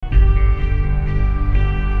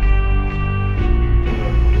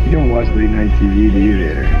watch late night TV, do you,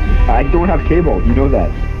 Vader? I don't have cable. You know that.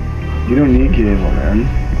 You don't need cable, man.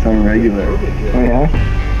 It's on regular. Oh yeah.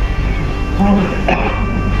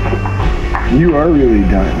 You are really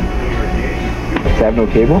done. So I have no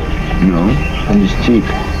cable? No. I'm just cheap.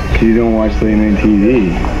 Because you don't watch late night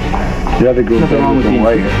TV. You'd rather go to Nothing bed wrong with with the being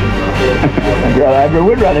wife. I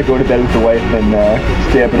would rather go to bed with the wife than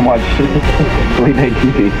stay up and watch late night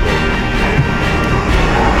TV.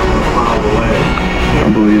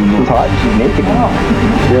 Unbelievable. She's hot. She's naked now.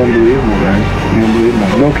 You're unbelievable, man. You're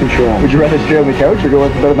unbelievable. No control. Would you rather stay on the couch or go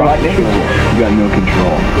with the hot naked? You got no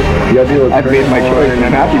control. You gotta deal with I've made my choice and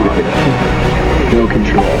I'm happy with it. No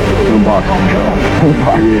control. No box control.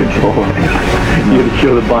 Box control. You gotta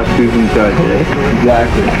kill the box who's in charge, eh?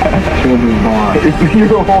 Exactly. Show me boss.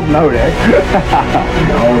 You're holding out, eh?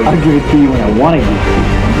 I'll give it to you when I want to give it to you.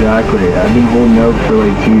 Exactly. I've been holding out for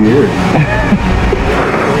like 2 years.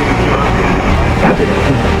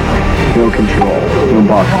 No control. No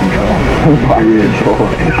box control. No box control.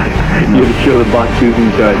 You gotta kill the box who's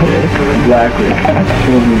in charge, eh? Exactly.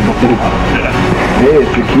 Show me boss. Hey,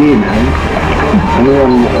 it's the key, man.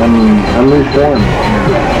 I mean, I'm reformed.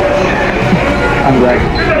 I'm like...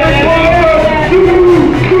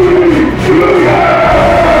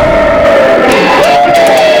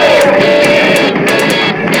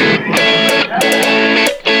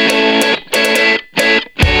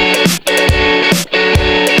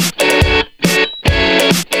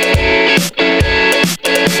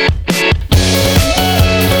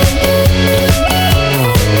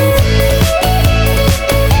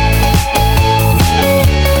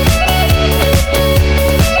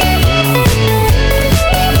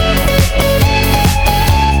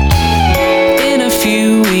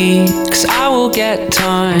 Get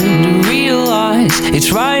time to realize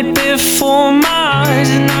it's right before my eyes,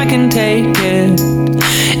 and I can take it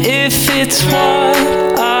if it's what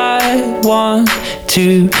I want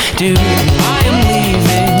to do. I am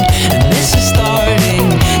leaving, and this is starting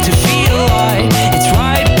to feel like it's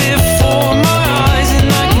right before my eyes, and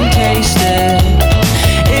I can taste it.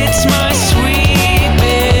 It's my sweet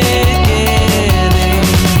beginning,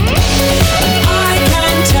 and I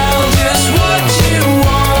can tell just what you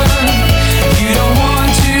want. You don't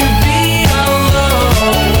want to be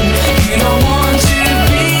alone. You don't want to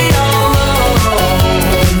be alone.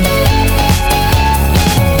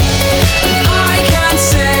 And I can't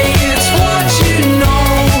say it's what you know,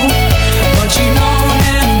 but you known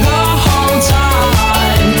it the whole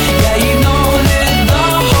time. Yeah, you known it the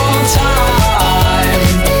whole time.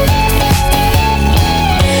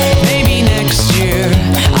 Maybe next year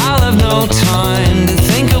I'll have no time to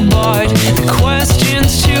think about the questions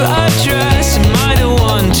to address. Am I the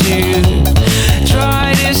one to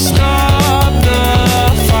try to stop the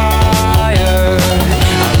fire?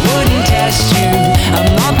 I wouldn't test you, I'm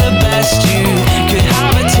not the best you could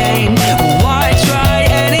have attained. Why try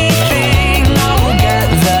anything? I will get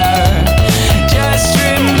there. Just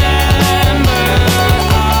remember,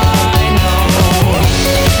 I know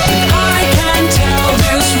that I can tell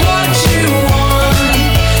just what you want.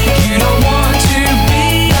 You don't want to be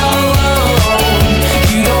alone.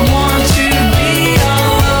 You don't want to be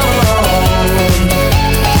alone.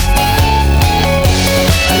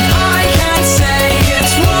 And I can't say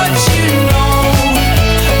it's what you know,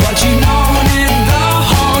 but you known it the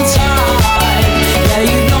whole time. Yeah,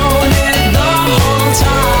 you known it the whole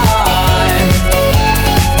time.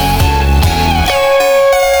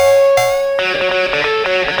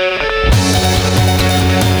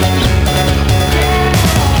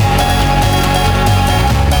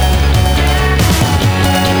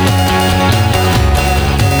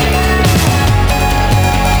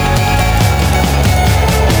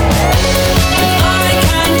 I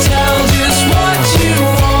can tell just what you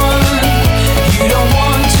want. You don't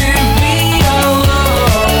want to be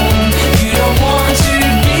alone. You don't want to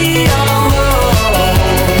be alone.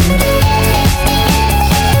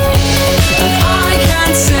 And I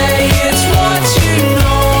can't say it's what you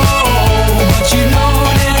know, but you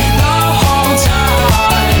known it the whole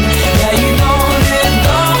time. Yeah, you known it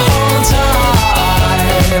the whole time.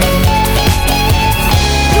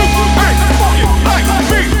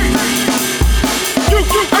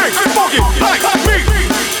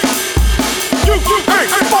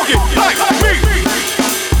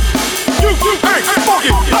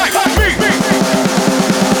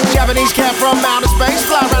 Japanese cat from outer space,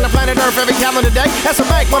 fly around the planet planet Earth every calendar day. That's a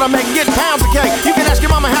bank when I make getting pounds of cake. You can ask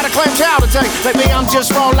your mama how to claim child to take. Lately I'm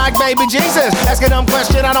just raw like baby Jesus. Ask a dumb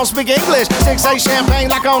question, I don't speak English. 6-8 champagne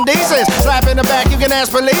like on Deezus. Slap in the back, you can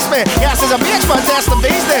ask policeman. Gas is a bitch, but that's the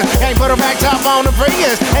business. Can't put her back top on the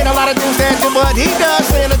Prius. Ain't a lot of dudes that do what he does.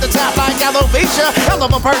 Stand at the top like alopecia. Hell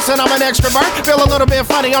of a person, I'm an extrovert. Feel a little bit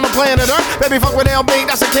funny on the planet Earth. Baby, fuck with LB,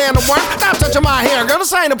 that's a can of worms. Stop touching my hair, girl,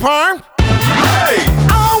 this ain't a perm. Hey,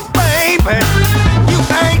 oh baby, you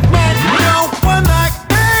ain't met no one like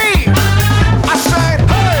me. I said,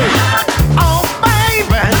 hey, oh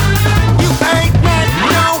baby, you ain't met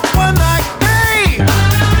no one like me.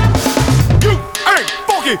 You ain't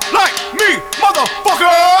funky like me,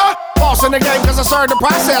 motherfucker. Boss in the game cause I served the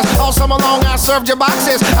process. All summer long I served your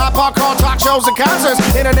boxes. I park car talk shows and concerts.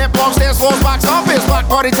 Internet blogs, dance floors, box office. Block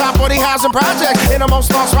party, top 40 housing projects. In the most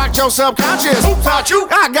lost rock your subconscious. Who taught you?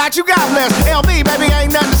 I got you, God bless. LB, baby, ain't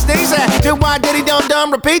nothing to sneeze at. Do why diddy dum dum,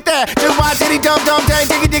 repeat that. Do why diddy dum dum, dang,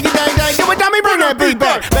 diggy diggy dang dang. Do it, dummy, bring that beat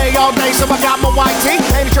back. Bay all day, so I got my white tee.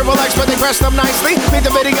 Ain't a triple X, but they dressed up nicely. Beat the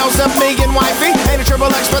videos of me and wifey. Ain't a triple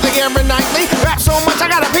X, but they every nightly. Rap so much, I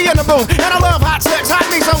gotta pee in the booth. And I love hot sex, hot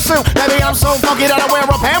me so soon. Baby, I'm so funky that I wear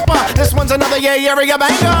a pamper. This one's another area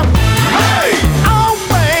banger. Hey, oh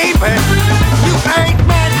baby, you ain't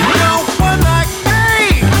met no one like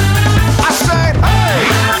me. I said, hey,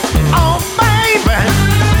 oh baby,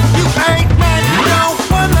 you ain't met no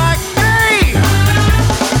one like me.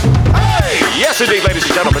 Hey, Yes, indeed, ladies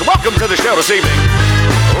and gentlemen, welcome to the show this evening.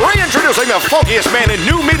 Reintroducing the funkiest man in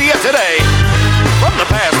new media today. From the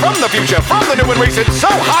past, from the future, from the new and recent, so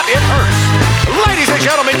hot it hurts. Ladies and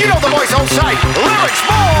gentlemen, you know the voice on sight, Lyrics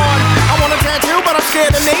Born. I want a tattoo, but I'm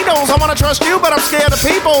scared of needles. I wanna trust you, but I'm scared of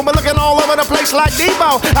people. Been looking all over the place like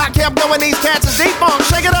Debo. I kept going, these cats is deep on.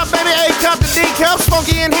 Shake it up, baby, A cup to D cup.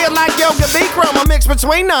 Funky in here like Yoga Bikram. A mix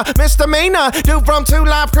between the misdemeanor. Dude from 2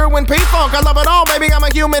 Live Crew and P-Funk. I love it all, baby, I'm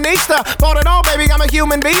a human Easter. Bought it all, baby, I'm a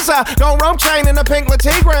human visa. Gold rope chain and a pink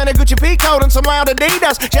Latigra. And a Gucci P-coat and some loud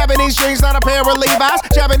Adidas. Japanese jeans, not a pair of Levi's.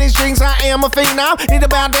 Japanese jeans, I am a phenom. Need to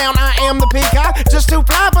bow down, I am the peacock. Just too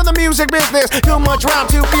fly for the music business. Too much rhyme,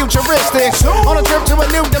 too futuristic. On a trip to a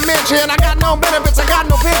new dimension. I got no benefits, I got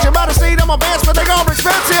no pension. Better see them advance, but they gon' be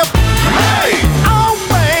expensive. Hey, oh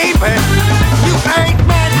baby, you ain't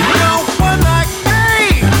met no one like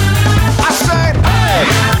me. I said, hey,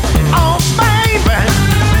 oh baby,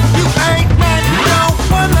 you ain't met no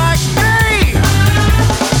one like me.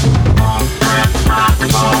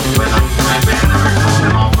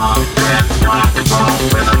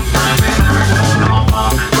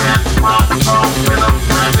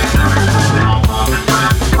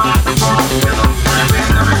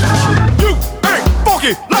 You ain't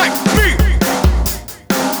funky like me.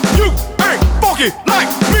 You ain't funky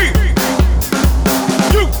like me.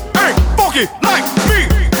 You ain't funky like me.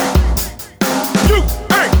 You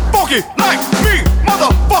ain't funky like me,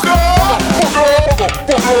 motherfucker.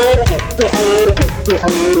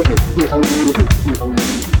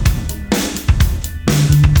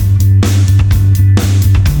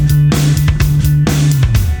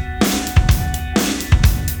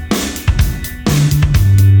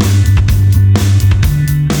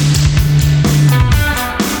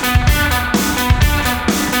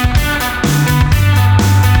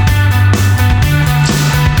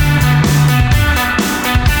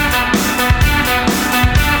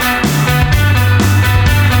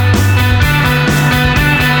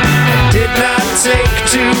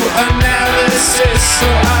 Analysis, so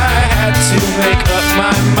I had to make up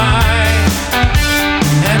my mind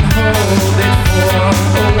and hold it for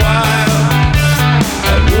a while.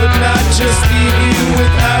 I would not just leave you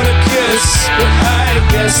without a kiss, but I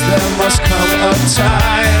guess there must come a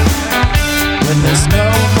time when there's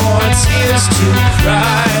no more tears to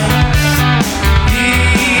cry.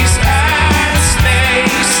 Bees and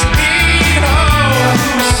snakes need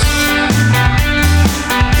homes.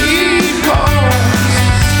 Need homes.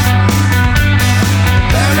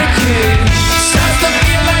 Barricade starts to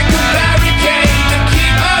feel like a barricade to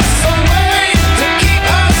keep us away, to keep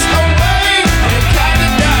us away. And it kinda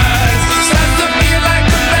does. Starts to feel like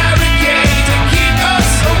a barricade to keep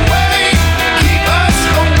us away, keep us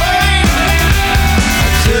away.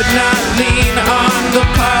 I could not lean on the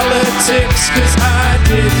politics, 'cause I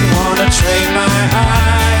didn't wanna train my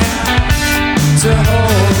eye to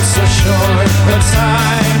hold so short a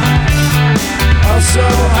time. Also,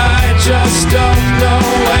 I just don't know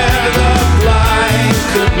where the blind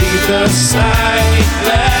could lead the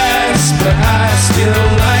sightless, but I still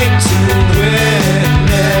like to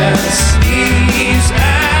witness thieves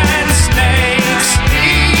and snakes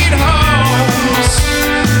need homes,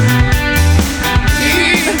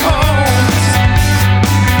 need homes.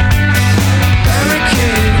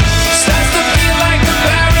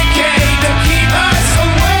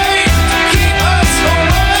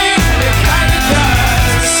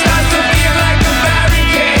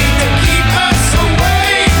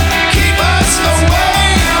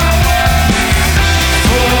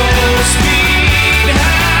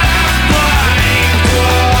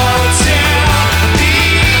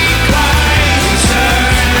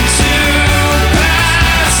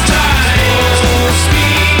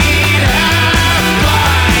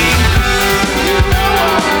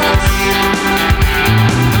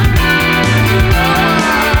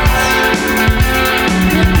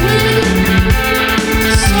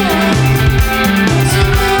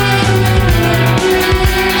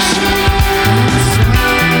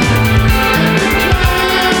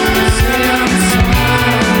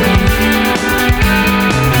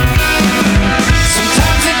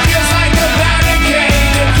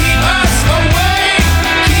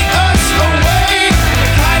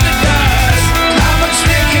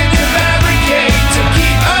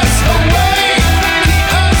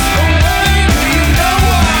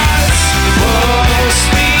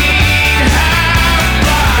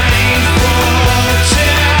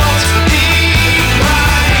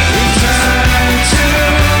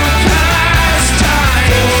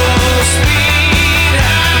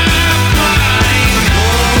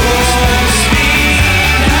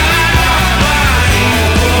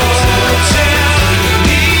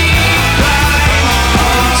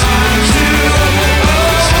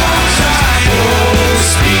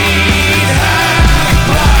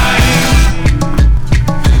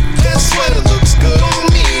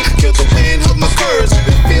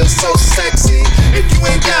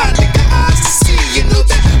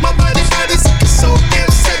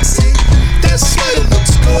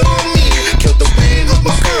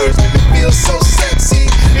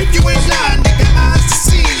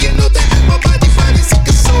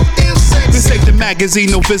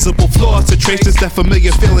 magazine, no visible flaws to trace. Just that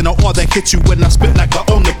familiar feeling of all that hits you when I spit like I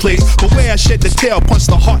own the place. But where I shed the tail,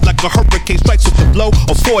 punch the heart like a hurricane strikes with the blow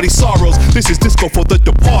of 40 sorrows. This is disco for the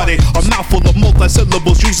departed. A mouthful of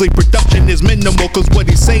multi-syllables. Usually production is minimal, cause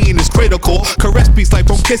what he's saying is critical. Caress beats like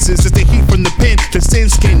from kisses. It's the heat from the pen. The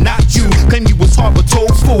sin skin, not you. Claim you was hard but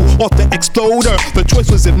tofu off the exploder. The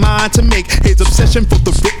choice was in mine to make. His obsession for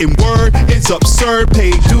the written word is absurd.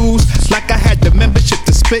 Paid dues like I had the membership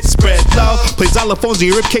to spit, spread love. Play xylophones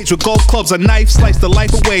in your ribcage with golf clubs. A knife slice the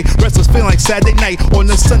life away. Restless feeling like Saturday night on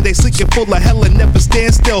a Sunday. Sleeping full of hell and never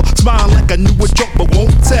stand still. Smiling like I knew a joke but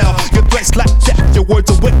won't tell. Your threats like that. Your words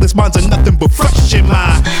are witless. Mine's are nothing but fresh in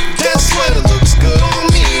mind. That sweater looks good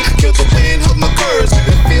on me. Kill the wind of my curves.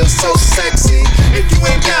 It feels so sexy. If you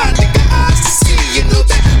ain't got nigga eyes to see, you know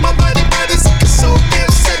that my body's looking so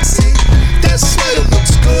damn sexy. That sweater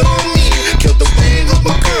looks good on me. Kill the wind of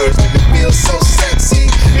my curves. It feels so sexy.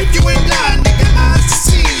 If you ain't got nigga eyes to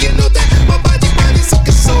see, you know that my body's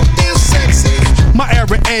looking so damn sexy. My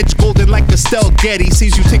era edge golden like Estelle Getty.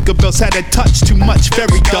 Sees you Tinkerbell's had a touch too much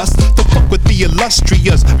fairy dust. The fuck with the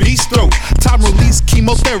illustrious beast throat. Time release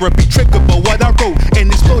chemotherapy triggered by what I wrote.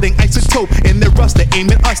 And exploding isotope in their rust. They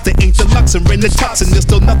aim at us. They ain't deluxe and rent the tops. And there's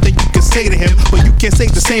still nothing you can say to him. But you can't say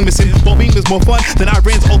the same as him. Ballbeam is more fun than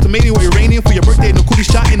Iran's ultimatum with uranium for your birthday. No cootie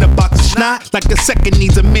shot in a box of snot. Like a second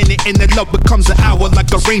needs a minute and the love becomes an hour.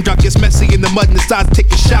 Like a raindrop gets messy in the mud and decides to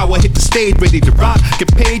take a shower. Hit the stage ready to rock.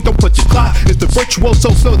 Get paid, don't put your clock. It's the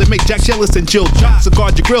virtuoso flow that make Jack jealous and Jill drop. So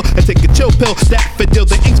guard your grill and take a chill pill. That fidel,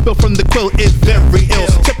 the ink spill from the quill is very ill.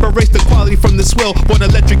 Separates the quality from the swill. Born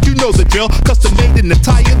electric, you know the drill. Custom made in the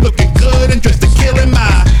tire, looking good and dressed to kill in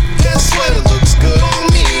my. That sweater looks good on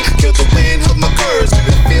me. Kill the wind of my curves.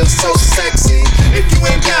 It feels so sexy. If you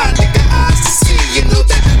ain't got nigga eyes to see, you know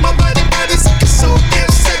that my body's looking so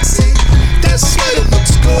damn sexy. That sweater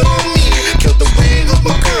looks good on me. Kill the wind of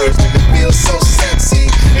my curves. It feels so sexy.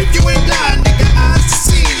 If you ain't got nigga eyes to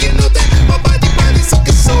see, you know that my body's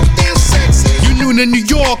looking so damn sexy. You new to New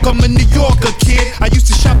York, I'm a New Yorker kid. I used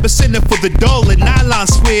to shop a center for the dull and nylon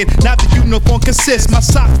suede. Now the uniform consists. My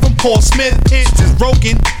socks from Paul Smith, pants is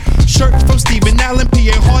Rogan. Shirts from Stephen Allen,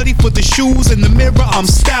 P.A. Hardy for the shoes. In the mirror, I'm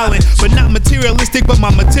styling, but not materialistic, but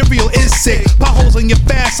my material is sick. Potholes on your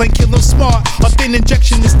fast lane, kill them smart. A thin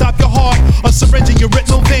injection to stop your heart. A syringe in your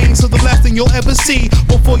retinal veins, so the last thing you'll ever see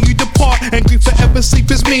before you depart. And grief forever sleep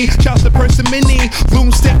is me. Shouts to person many,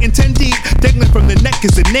 bloom stacking 10 deep. Dangling from the neck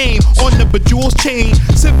is the name on the bejeweled chain.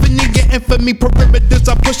 Symphony, your infamy, perimeters.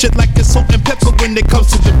 I push it like it's salt and pepper when it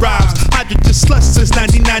comes to the rhymes. Hydrogen slush since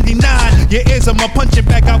 1999. Your ears on my punching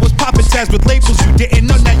bag. I was popping tags with labels you didn't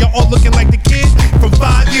know. Now you're all looking like the kid from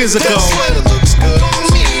 5 years ago. That sweater looks good on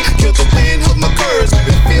me. Kill the wind of my curves.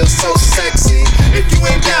 It feels so sexy. If you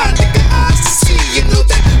ain't got nigga eyes to see, you know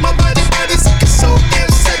that my body's looking so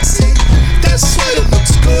damn sexy. That sweater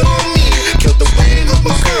looks good on me. Kill the wind of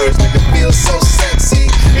my curves. It feels so sexy.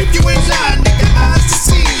 If you ain't got nigga eyes to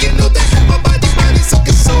see, you know that my body's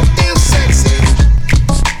looking so damn sexy.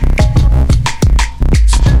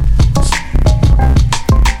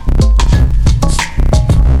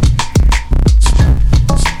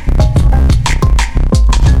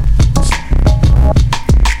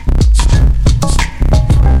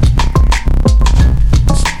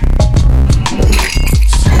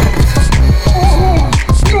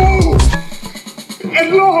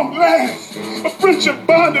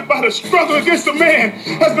 Bonded by the struggle against the man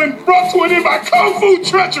has been brought to an end by kung fu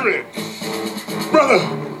treachery. Brother,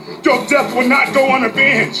 your death will not go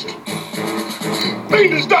unavenged.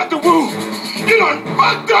 Fiendish Dr. Wu, you done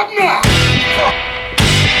fucked up now.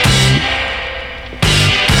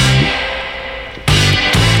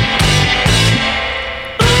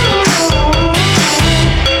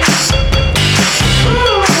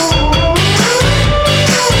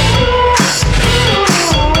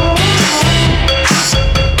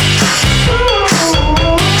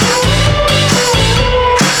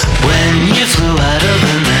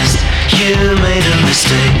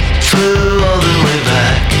 Flew all the way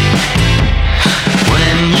back.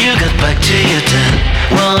 When you got back to your tent,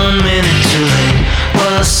 1 minute too late,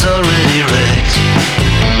 was already wrecked.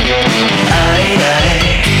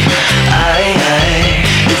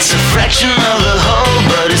 It's a fraction of the whole,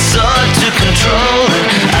 but it's hard to control.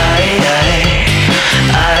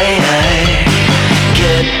 And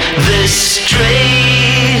get this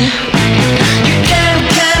straight. You can't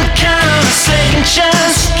count on a second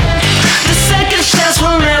chance. The second chance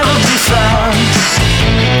will never be found.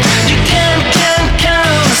 You can't count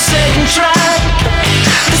on a second try.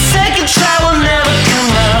 The second try will never come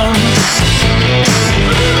round.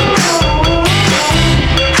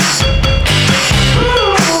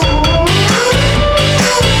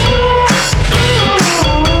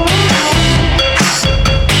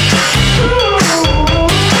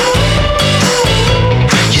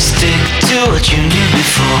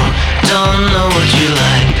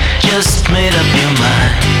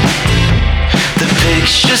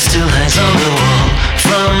 picture still hangs on the wall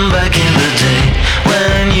from back in the day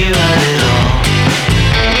when you had it all.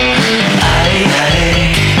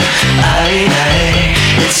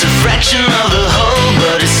 It's a fraction of the whole,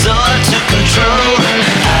 but it's so hard to control.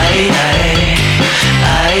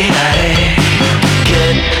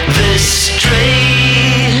 Get this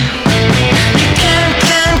straight. You can't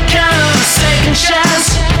count on the second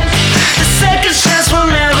chance. The second chance will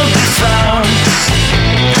never be found.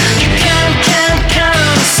 You can't count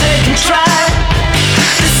on the second try.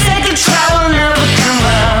 The second try will never come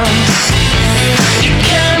round. You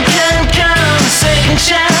can't count on the second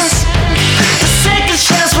chance. The second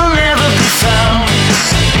chance will never be found.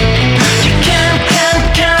 You can't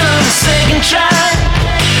count on the second try.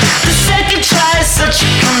 The second try is such a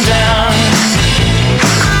come down.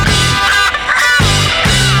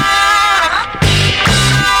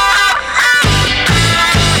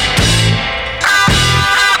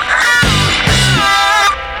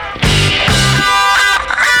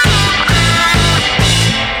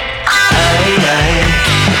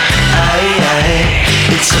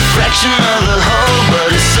 It's a fraction of the whole,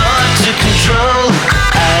 but it's hard to control.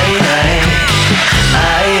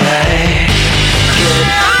 Get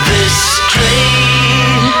this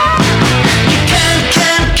straight. You can't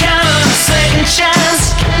count on the second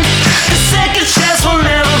chance. The second chance will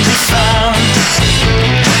never be found.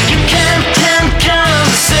 You can't count on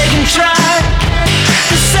the second try.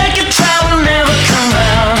 The second try will never come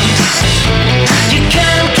round. You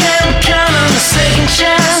can't count on the second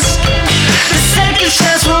chance. The second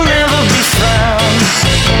chance will never be found.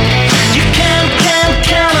 You can't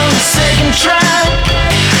count on the second try.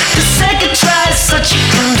 The second try is such a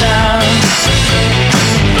come down.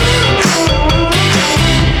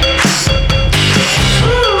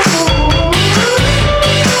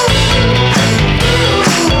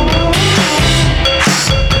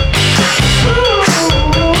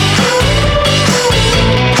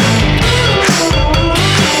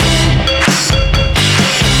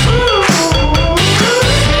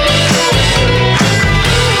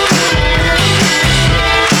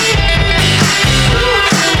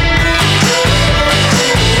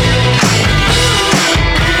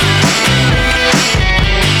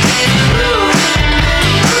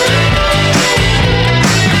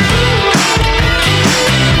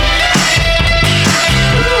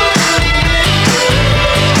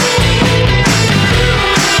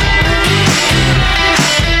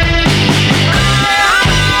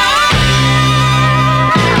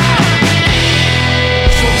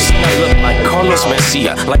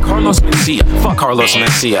 Like Carlos Mencia, fuck Carlos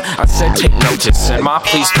Mencia. I said take notice, and my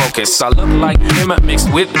please focus. I look like him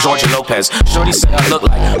mixed with George Lopez. Shorty said I look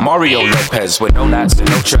like Mario Lopez, with no lats and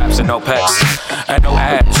no traps and no pecs and no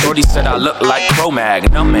ads. Shorty said I look like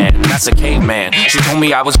Cro-Mag, no man, that's a caveman. She told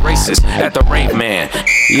me I was racist at the rave man.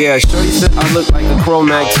 Yeah, Shorty said I look like a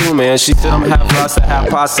Cro-Mag too, man. She said I'm half rasta, half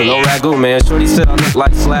pasta, no ragu, man. Shorty said I look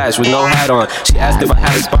like Slash with no hat on. She asked if I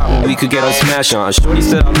had a spot where we could get a smash on. Shorty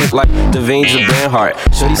said I look like the veins of Banhart.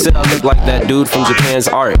 Shorty said I look like that dude from Japan's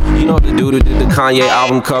Art. You know the dude who did the Kanye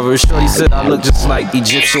album cover. Shorty said I look just like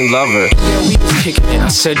Egyptian Lover. Yeah, we was kicking it. I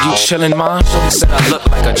said, you chillin', ma? Shorty said I look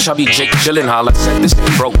like a chubby Jake Gyllenhaal. I said, this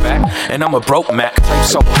ain't broke back, and I'm a broke Mac. Type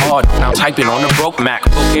so hard, now typing on a broke Mac.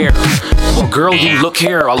 Look here. Well, girl, you look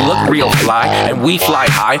here. I look real fly, and we fly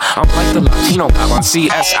high. I'm like the Latino guy on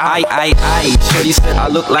CSI. Shorty said I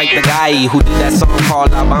look like the guy who did that song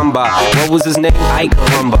called La Bamba. What was his name? Ike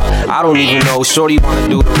Rumba. I don't even know. Shorty wanna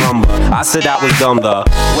do the rumba. I said that was dumb, though.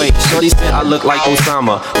 Wait, Shorty said I look like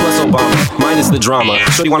Osama plus Obama, minus the drama.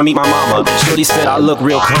 Shorty wanna meet my mama. Shorty said I look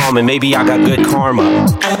real calm, and maybe I got good karma.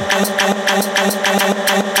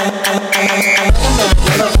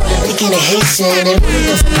 Making a Haitian, and really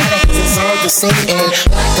doesn't matter 'cause it's all the same. And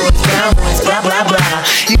black boys, brown boys, blah blah blah.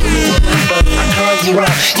 You give me a number, I call you up.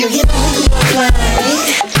 You know who you look like.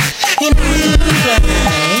 You know who you look like.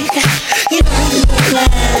 You know who you look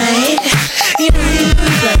like. You know who you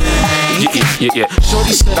look like. Yeah.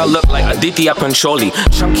 Shorty said I look like Aditya Pancholi,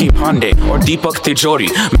 Chunky Pandey, or Deepak Tijori,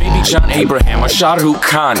 maybe John Abraham or Shah Rukh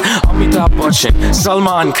Khan, Amitabh Bachchan,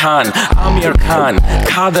 Salman Khan, Amir Khan,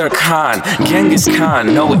 Kader Khan, Genghis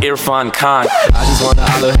Khan, no Irfan Khan. I just wanna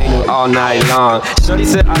Elohim all night long. Shorty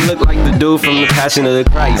said I look like the dude from the Passion of the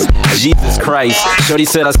Christ, Jesus Christ. Shorty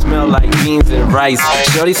said I smell like beans and rice.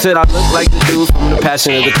 Shorty said I look like the dude from the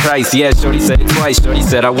Passion of the Christ. Yeah, Shorty said it twice. Shorty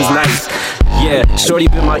said I was nice. Yeah, shorty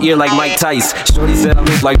bit my ear like Mike Tice. Shorty said I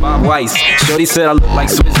look like Bob Weiss. Shorty said I look like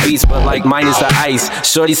Swiss Beats, but like minus the ice.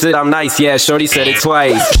 Shorty said I'm nice, yeah, shorty said it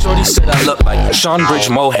twice. Shorty said I look like Sean Bridge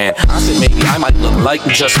Mohan. I said maybe I might look like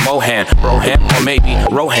just Mohan, Rohan, or maybe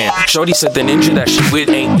Rohan. Shorty said the ninja that she with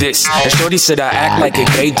ain't this. And shorty said I act like a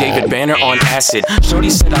gay David Banner on acid. Shorty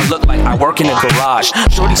said I look like I work in a garage.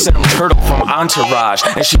 Shorty said I'm Turtle from Entourage.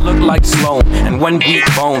 And she looked like Sloan and one weak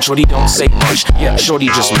bone. Shorty don't say much, yeah, shorty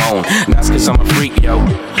just moan. That's cause I'm a freak, yo.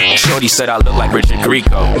 Shorty said I look like Richard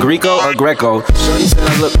Grieco. Greco or Greco? Shorty said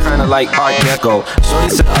I look kinda like Art Deco. Shorty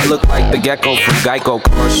said I look like the gecko from Geico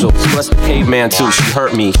commercials. Plus the caveman too, she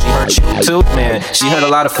hurt me. She hurt you too? Man, she hurt a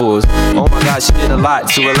lot of fools. Oh my god, she did a lot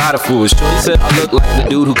to a lot of fools. Shorty said I look like the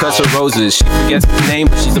dude who cuts her roses. She forgets his name,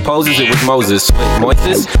 but she supposes it was Moses. Wait,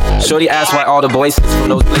 Moises? Shorty asked why all the voices from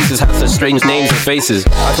those places have such strange names and faces.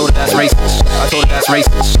 I told her that's racist. I told her that's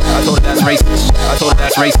racist. I told her that's racist. I told her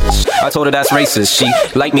that's racist. I told her that's racist. She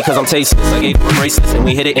liked me cause I'm tasteless. I gave her a bracelet and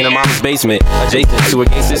we hid it in her mama's basement, adjacent to her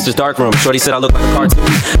gay sister's dark room. Shorty said I look like a cartoon,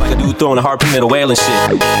 like a dude throwing a harpoon at a whale and shit.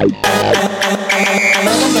 I'm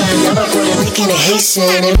a Puerto Rican and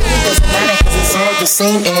Haitian. It really doesn't matter cause it's all the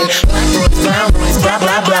same. And black boys, brown boys, blah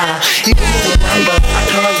blah blah. You give me the number, I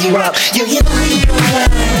call you up. You know you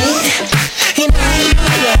like. You know you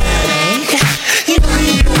like. You know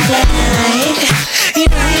you like. You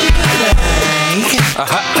know you like.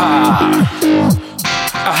 Aha-ha.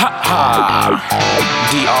 Aha-ha.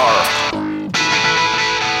 DR.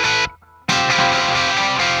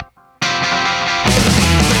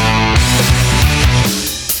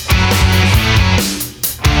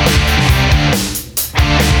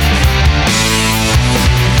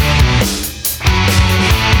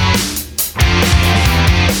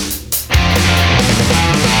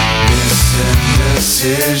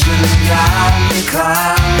 Decision got me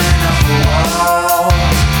climbing up a wall,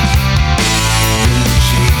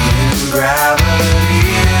 reaching gravity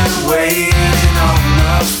and waiting on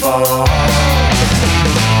the fall.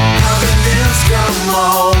 How did this come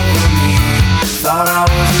over me? Thought I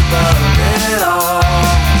was above it all.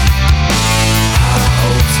 Our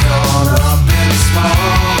hopes gone up in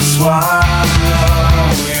smoke, swallow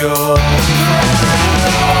your crown.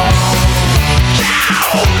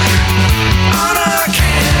 On a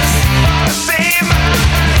kiss, wanna save my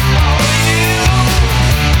life for you.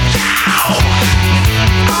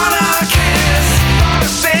 On a kiss, wanna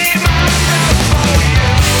save my life for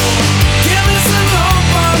you. Give me some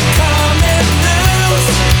hope, I'm coming loose.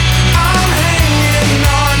 I'm hanging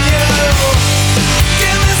on you.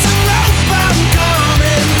 Give me some hope, I'm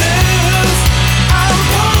coming loose. I'm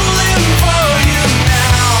pulling for you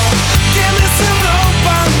now. Give me some hope,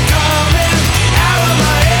 I'm coming out of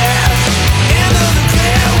my head. Into the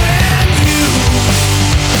clear when you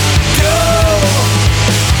go,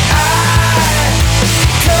 I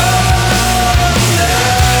come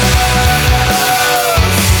loose.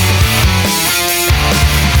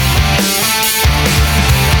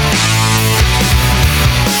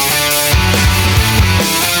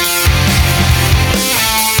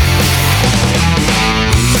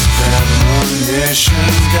 These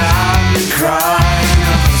premonitions got me crying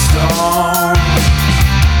up a storm.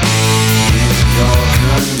 In your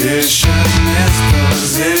condition, this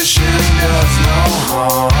position does no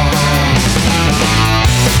harm.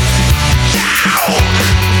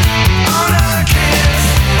 On a kiss,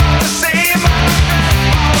 wanna save my life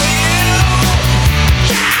for you.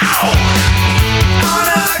 On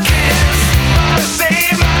a kiss, wanna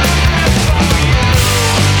save my life for you.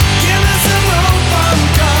 Give me some hope, I'm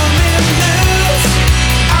coming loose.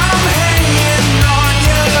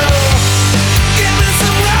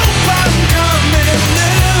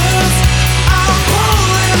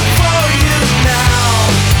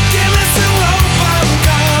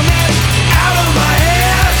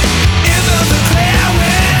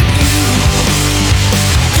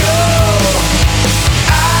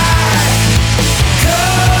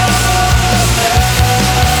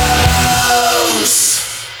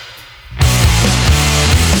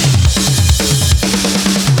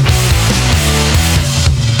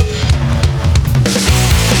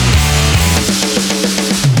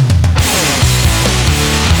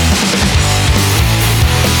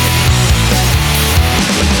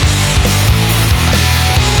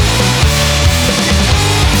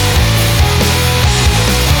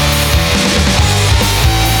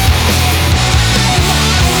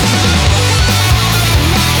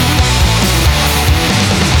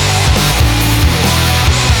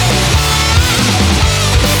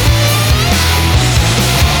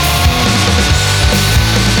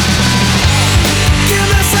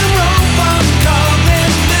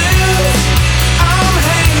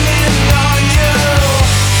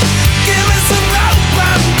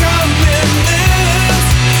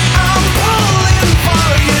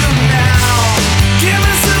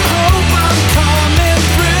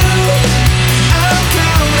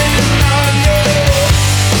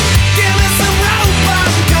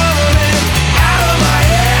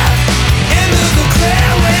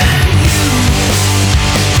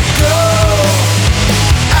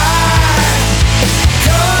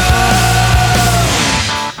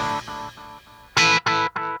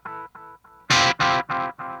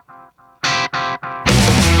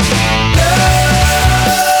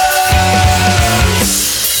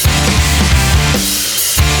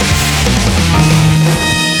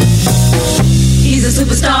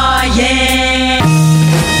 superstar, yeah.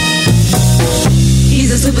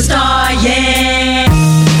 He's a superstar, yeah.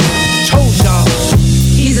 Told y'all.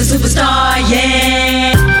 He's a superstar,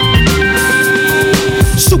 yeah.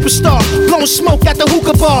 Superstar, blowing smoke at the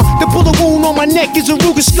hookah bar. The bullet wound on my neck is a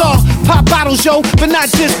Ruger scar. Pop bottles, yo, but not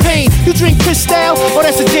just pain. You drink Cristal? Oh,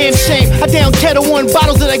 that's a damn shame. I down Kettle One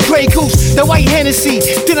bottles of that Grey Goose, that white Hennessy.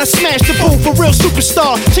 Then I smashed the booth, for real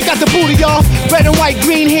superstar. Check out the booty, y'all. Red and white,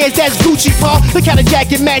 green hairs, that's Gucci, paw. Look how the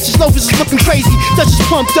jacket matches, loafers is looking crazy. Dutch is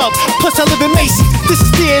pumped up, plus I live in Macy. This is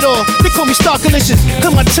Theodore, they call me Starkalicious.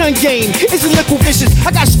 Cause my tongue game is a liquid vicious.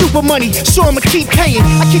 I got stupid money, so I'ma keep paying.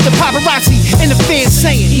 I keep the paparazzi and the fans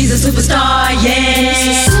saying he's a superstar, yeah.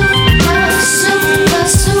 He's a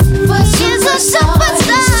superstar. He's a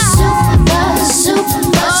superstar.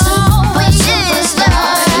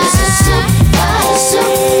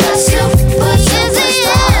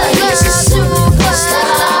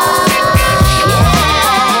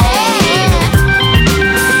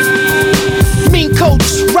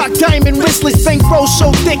 rock diamond wristlets, bankroll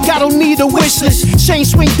so thick I don't need a wish list. Chain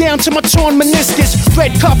swing down to my torn meniscus.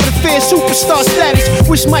 Red carpet affair, superstar status.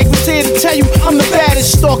 Wish Mike was here to tell you I'm the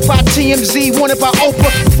baddest. Stalked by TMZ, wanted by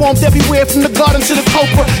Oprah. Performed everywhere from the garden to the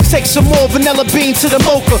Copra. Take some more vanilla bean to the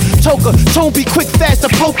mocha. Toka, tone be quick, fast, I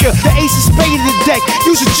poke ya. The ace is spade of the deck,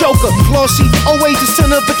 use a joker. Glossy, always the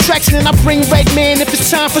center of attraction. And I bring red man if it's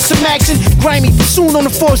time for some action. Grimy, soon on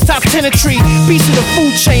the Forbes top 10 a tree. Piece of the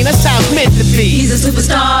food chain, that's how it's meant to be. He's a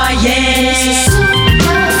superstar, yeah. He's a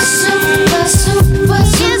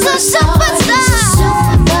superstar. He's a superstar.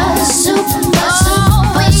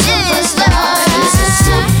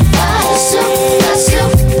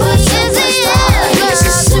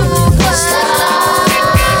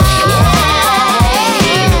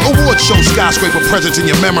 Show skyscraper presence in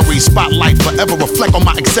your memory. Spotlight forever reflect on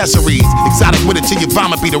my accessories. Exotic with it till your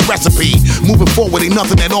vomit be the recipe. Moving forward ain't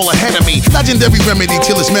nothing at all ahead of me. Legendary remedy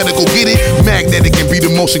till it's medical, get it? Magnetic and be the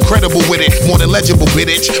most incredible with it. More than legible,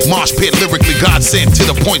 bitch. Mosh pit lyrically God sent to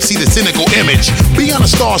the point, see the cynical image. Beyond the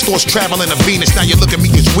stars, thoughts traveling to Venus. Now you look at me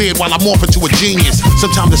as weird while I morph into a genius.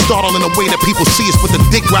 Sometimes it's startled in a way that people see us, but the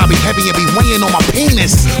dick ride be heavy and be weighing on my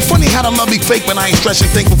penis. Funny how the love be fake, but I ain't stressing.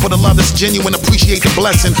 Thankful for the love that's genuine, appreciate the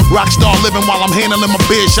blessing. Rockstar living while I'm handling my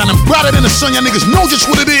biz, shining brighter than the sun. Y'all niggas know just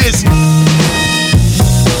what it is.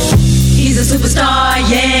 He's a superstar,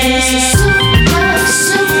 yeah. He's a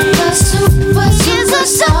superstar. He's a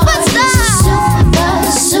superstar.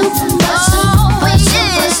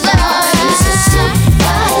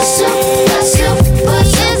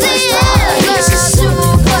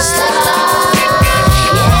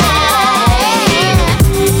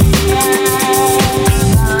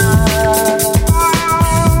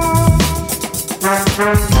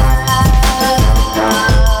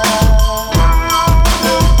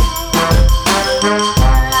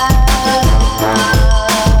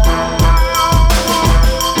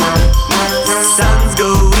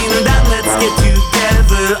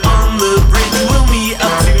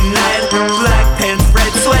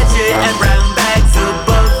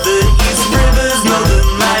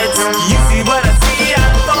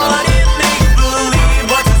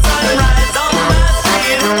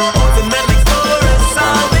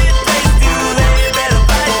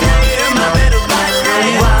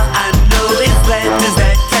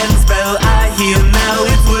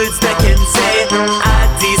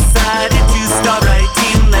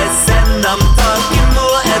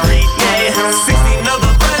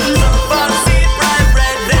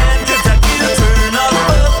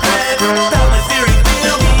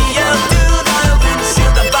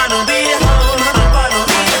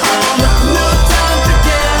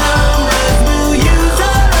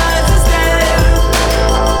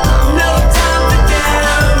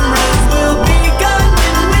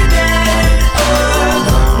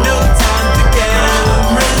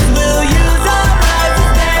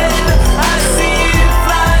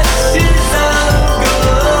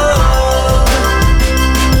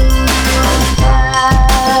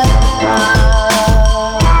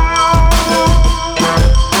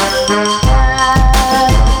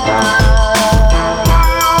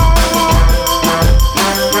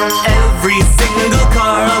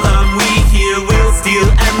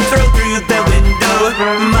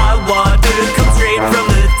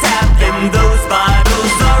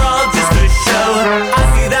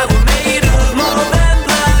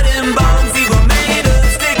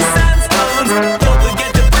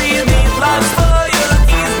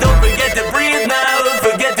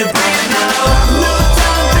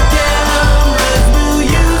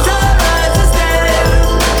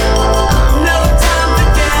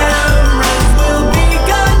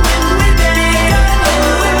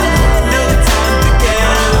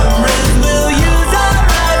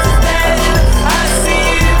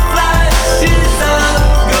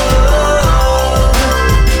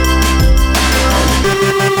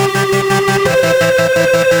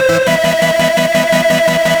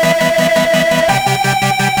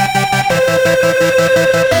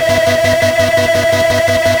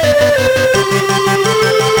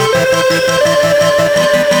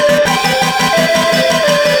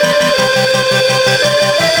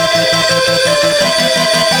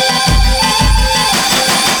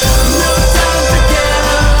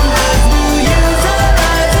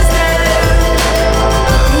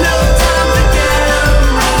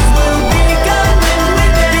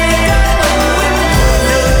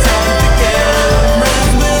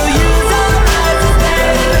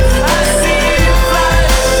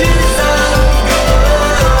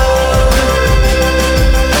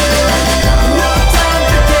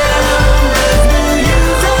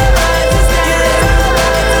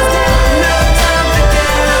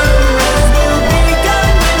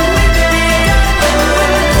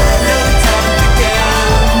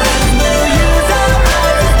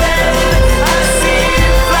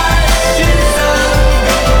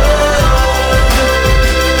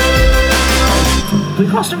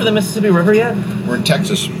 crossed over the Mississippi River yet? We're in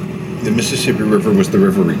Texas. The Mississippi River was the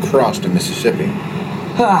river we crossed in Mississippi.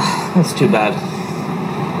 Ah, that's too bad.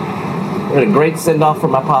 We had a great send-off for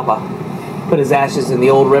my papa. Put his ashes in the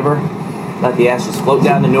old river. Let the ashes float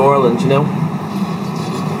down to New Orleans, you know?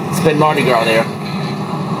 Spend Mardi Gras there.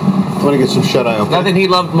 I want to get some shut-eye, okay? Nothing he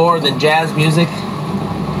loved more than jazz music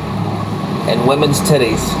and women's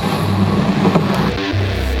titties.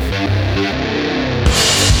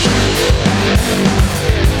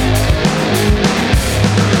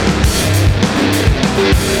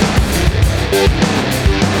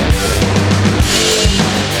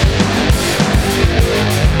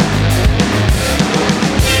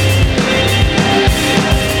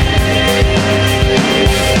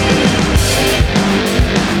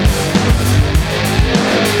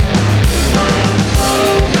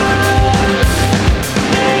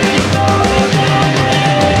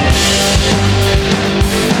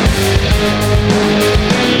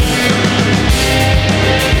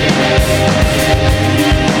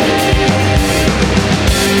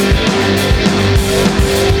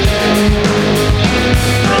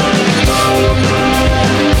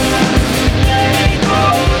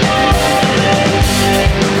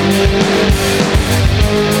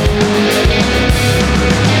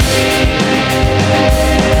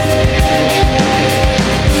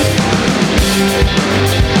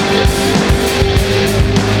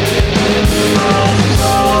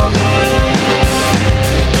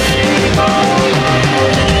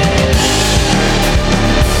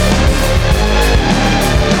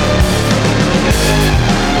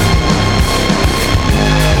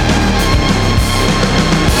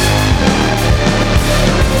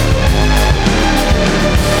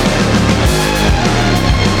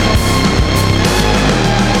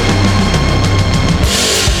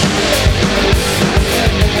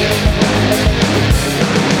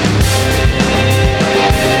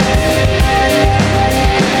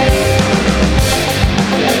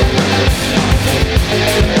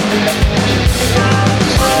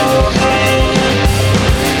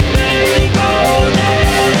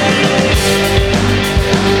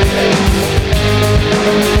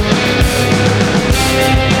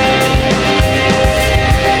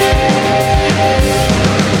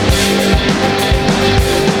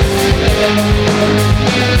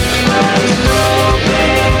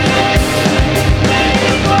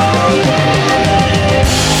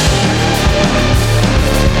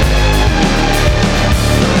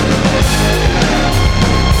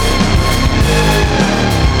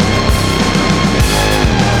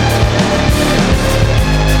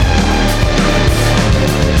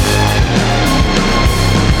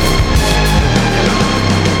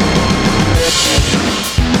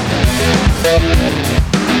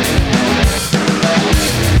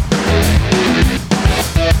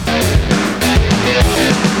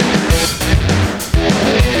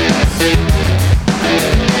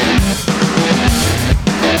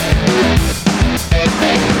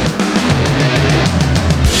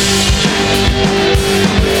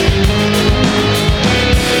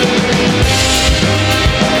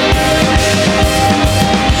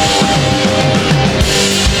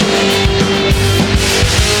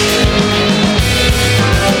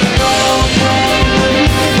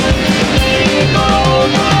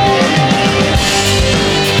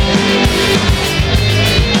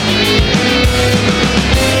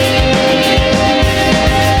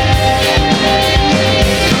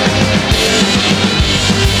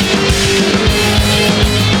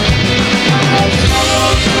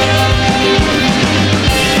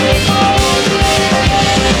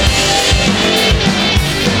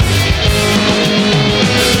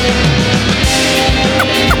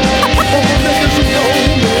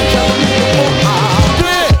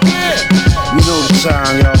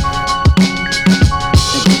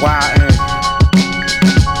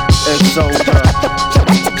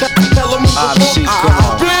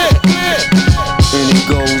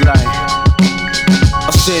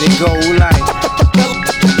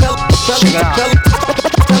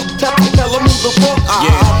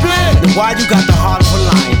 Why you got the heart of a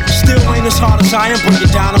lion? Still ain't as hard as I am, bring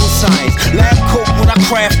it down on science. Lab coat, what I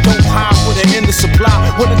craft, don't hide with an endless supply.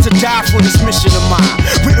 Willing to die for this mission of mine.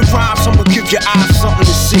 Written rhymes, I'ma give your eyes something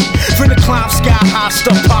to see. Finna climb sky high,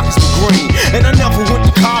 stuff pockets to green. And I never went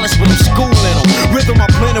to college, but I'm schooling them. Rhythm,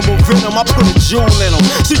 I blend them with venom, I put a jewel in them.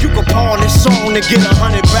 So you can pawn this song to get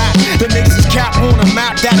 100 back. The Nation's cap on the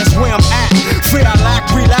map, that is where I'm at. Free, I lack,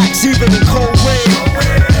 relax, even in cold rain.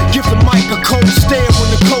 Give the mic a cold stare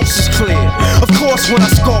when the coast is clear. Of course, when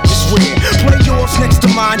I sculpt this rare. Play yours next to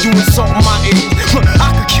mine, you insulting my ear.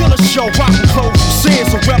 I could kill a show, rockin' clothes from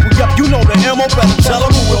Sears. So rebel up, you know the MO, better tell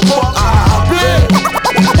them who the fuck I've been.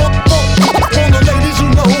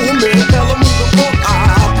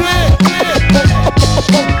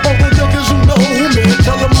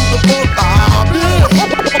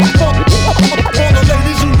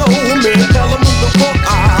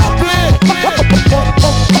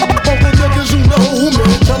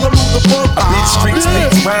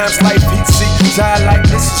 Die like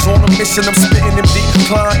this is on a mission, I'm spitting them deep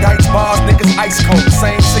Klondike's bars, niggas ice cold.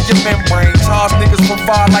 Same to your membrane, charge niggas from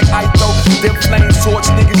far like Ito. Them flames torch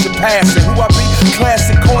niggas you passing. Who I be?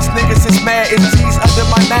 Classic course niggas is mad as G's under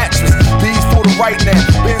my mattress. These for the right now,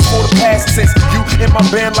 Ben's for the past since you in my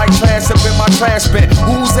band like trash up in my trash bin.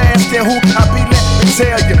 Who's asking who? I be let me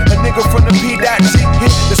tell you. A nigga from the P.G.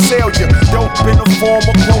 hit to sell you. Dope in the form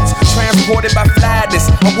of quotes, transported by flyness.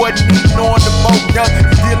 I wasn't even on the boat, young,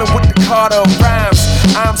 dealing with the Carter of rhymes.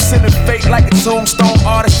 I'm sending fake like a tombstone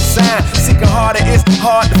artist design. Seeking harder, it's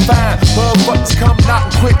hard to find. Motherfuckers come knock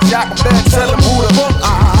and quit, jock and better tell them who the fuck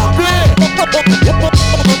I been.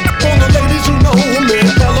 All the ladies who know me,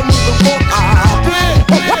 tell them who the fuck I been.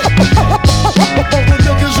 All the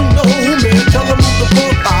niggas who know me, tell them who the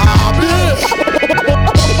fuck I been.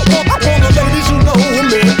 All the ladies who know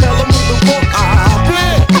me, tell them who the fuck I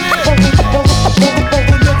been. All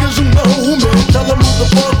the niggas who know me, tell them who the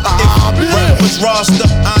fuck I been. If rap was Rasta,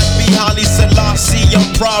 I'd be Haile Selassie. I'm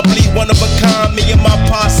probably one of a kind, me and my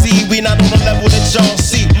posse. We not on the level that y'all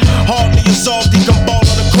see. Hardly a softy, can ball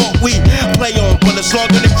on the court. We play on bullets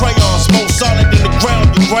longer than crayons, more solid than the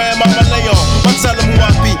ground. You grandma, I'ma lay on. I tell them who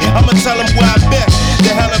I be, I'ma tell them where I been.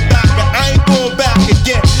 The hell I'm back, and I ain't going back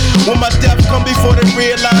again. When my death come before they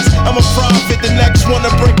realize I'm a prophet, the next one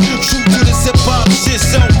to break true to this hip hop shit.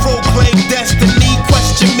 Self-proclaim destiny,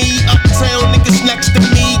 question me. Uptown niggas next to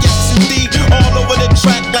me, yes indeed. All over the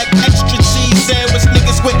track like extra cheese sandwich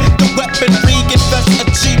niggas with the weaponry. Confess a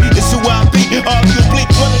G is who I be. Arguably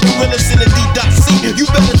one of the realest in the D.C. You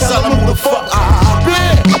better tell them who the fuck I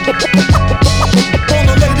been. All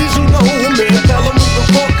the ladies who know me, tell them who the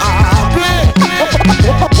fuck I been.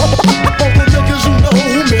 All the niggas who know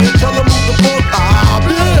me, tell them who the fuck I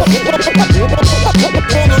been. All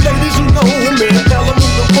the ladies who know me, tell them who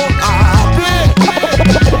the fuck I been.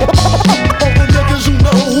 All the niggas who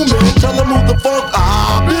know me, tell them who the fuck I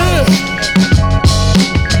been.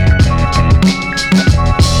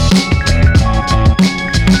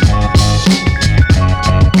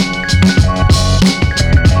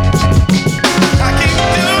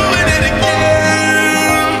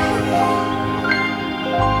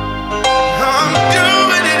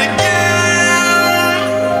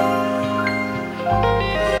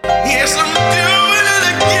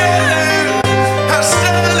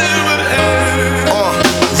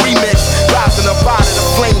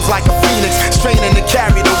 Like a phoenix, straining to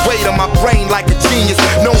carry the weight of my brain like a genius.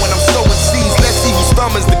 Knowing I'm sowing seeds, let's see whose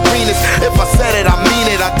thumb is the greenest. If I said it, I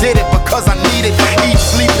mean it. I did it because I need it. Eat,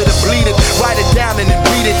 sleep it, and bleed it. Write it down and then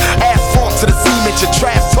read it. Asphalt to the cement, your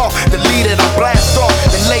trash talk. Delete it, I blast off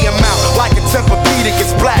and lay them out like a Tempur-Pedic.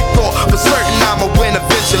 It's black thought. For certain I'ma win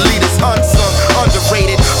eventually. This unsung,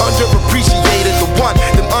 underrated, underappreciated. The one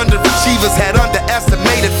them underachievers had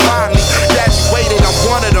underestimated. Finally graduated, I'm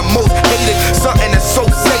one of the most hated. Something that's so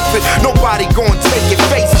sacred, nobody gon' take it,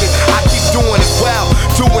 face it. I keep doing it well,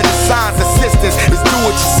 doing the signs, assistance. It's do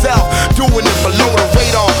it yourself, doing it below the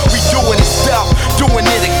radar. We doing it stealth, doing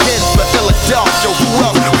it again for Philadelphia. Who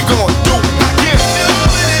else we gon' do it again?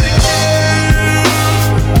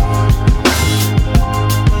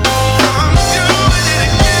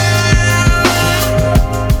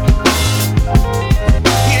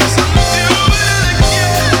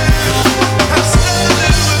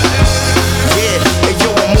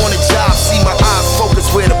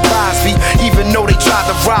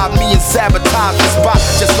 Rob me and sabotage the spot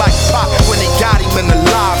just like Pop when they got him in the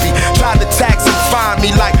lobby. Tried to tax and find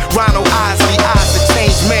me like Ronald Isley. Eyes to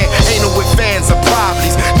change, man, ain't no ifs, ands, or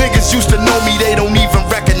probablys. Niggas used to know me, they don't even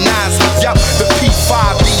recognize me. Yup, the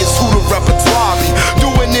P5B is who the repertoire be.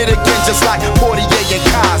 Doing it again just like Portier and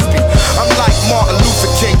Cosby. I'm like Martin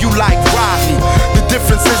Luther King, you like Rodney. The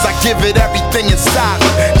difference is I give it everything inside me.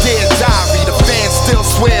 Dear diary, the fans still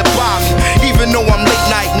swear by me. Even though I'm late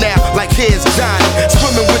night now, like here's Johnny.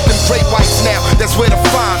 Swimming with them great whites now, that's where to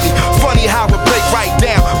find me. Funny how it break right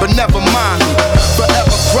down, but never mind me.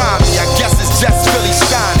 Forever grimy, I guess it's just really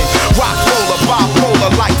shining. Rock roller,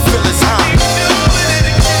 bipolar, like Phyllis Hyman.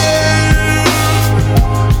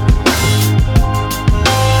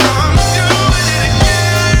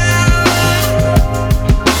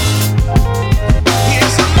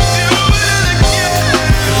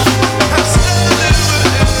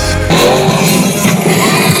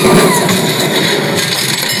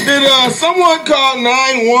 Someone call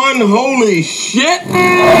 911. Holy shit.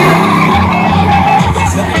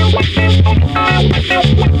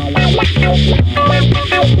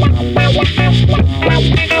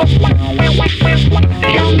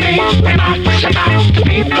 You made my about to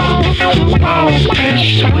be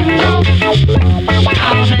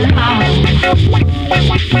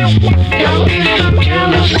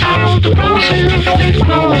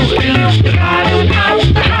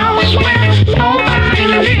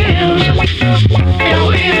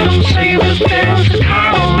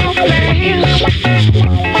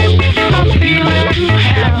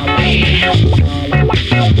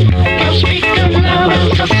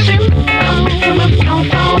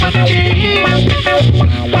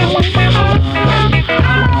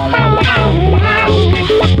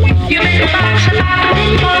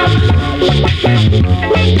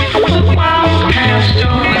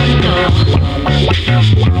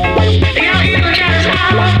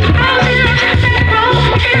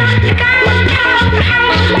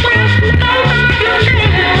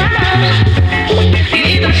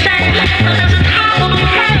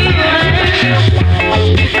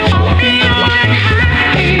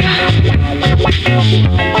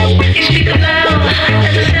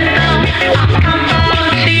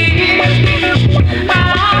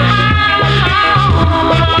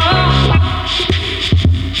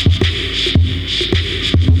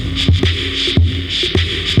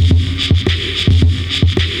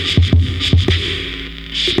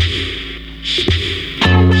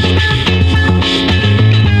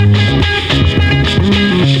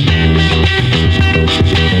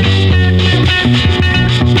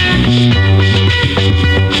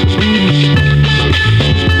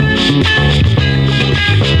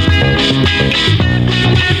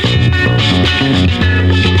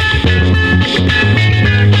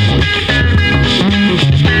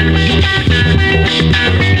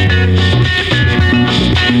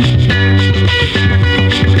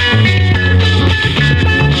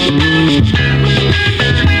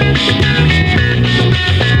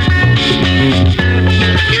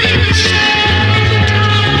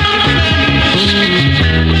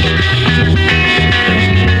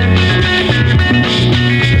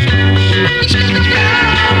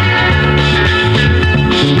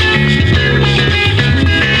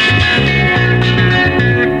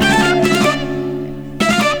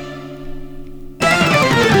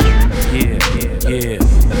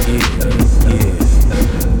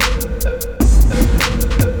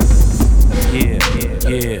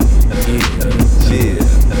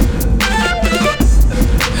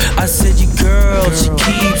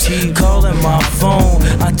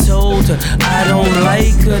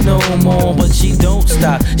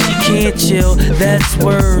That's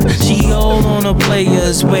word. She all on the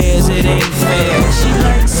players, swears it ain't fair. She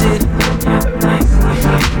likes it.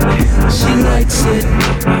 She likes it.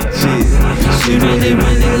 She really,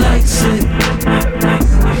 really likes it.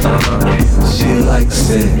 She likes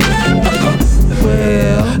it.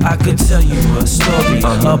 Well, I could tell you a story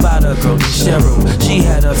about a girl named Cheryl. She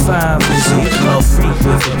had a fine physique, a freak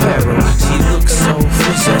with apparel. She looked so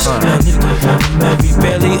fresh, a nigga wanna marry.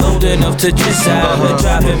 Barely old enough to dress out,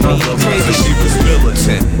 driving me crazy. She was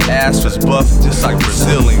militant, ass was buff, just like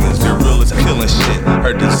Brazilians. Gorillas killing shit.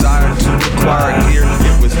 Her desire to acquire gear,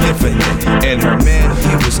 it was infinite. And her man,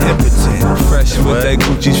 he was impotent. Fresh with that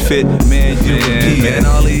Gucci fit, man, you would be. And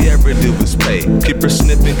all he ever do was pay. Keep her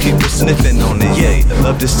sniffing on the yay.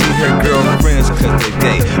 Love to see her girlfriends cause they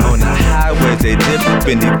gay. On the highway they dip,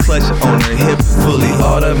 Benny clutch on her hip. Fully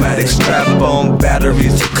automatic strap on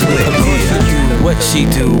batteries to click. Yeah. What she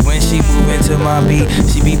do when she move into my beat?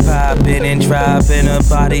 She be popping and dropping her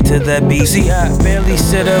body to the beat. See, I barely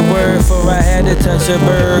said a word for I had to touch a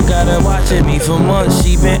bird. Got her watching me for months.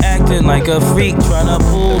 She been acting like a freak, trying to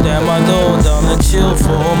pull down my door, down and chill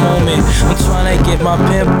for a moment. I'm trying to get my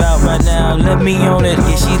pimp out right now. Let me on it.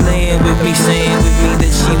 Yeah, she laying with me, saying with me that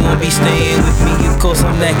she won't be staying with me. Of course,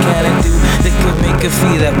 I'm that kind of dude that could make her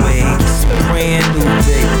feel that way. It's a brand new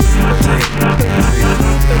day.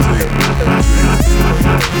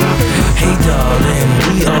 Hey darling,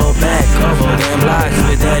 we all back off all them blocks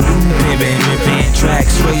with that new pimpin' track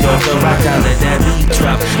straight off the rock. I let that beat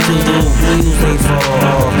drop till the wheels they fall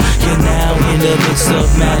off. You're now in the mix of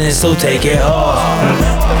madness, so take it off.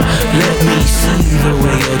 Let me see the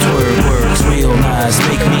way your twerk works, real nice,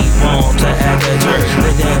 make me want to act a jerk.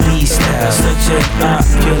 Let that beat style, such a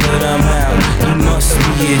popular amount. You must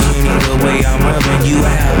be a genie the way I'm rubbing you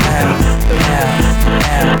out, out, out, out,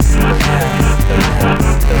 out.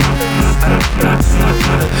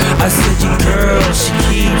 I said your girl, she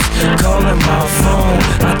keeps calling my phone.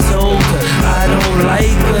 I told her I don't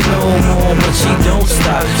like her no more, but she don't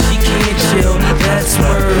stop, she can't chill, that's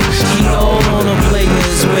word. She all on the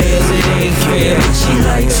players, swears it ain't fair. She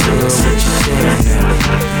likes it, what you saying now?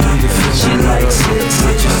 She likes it,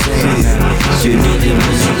 what you saying now? She really,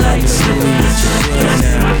 she likes it, what you saying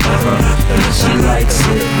now? She likes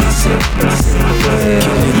it,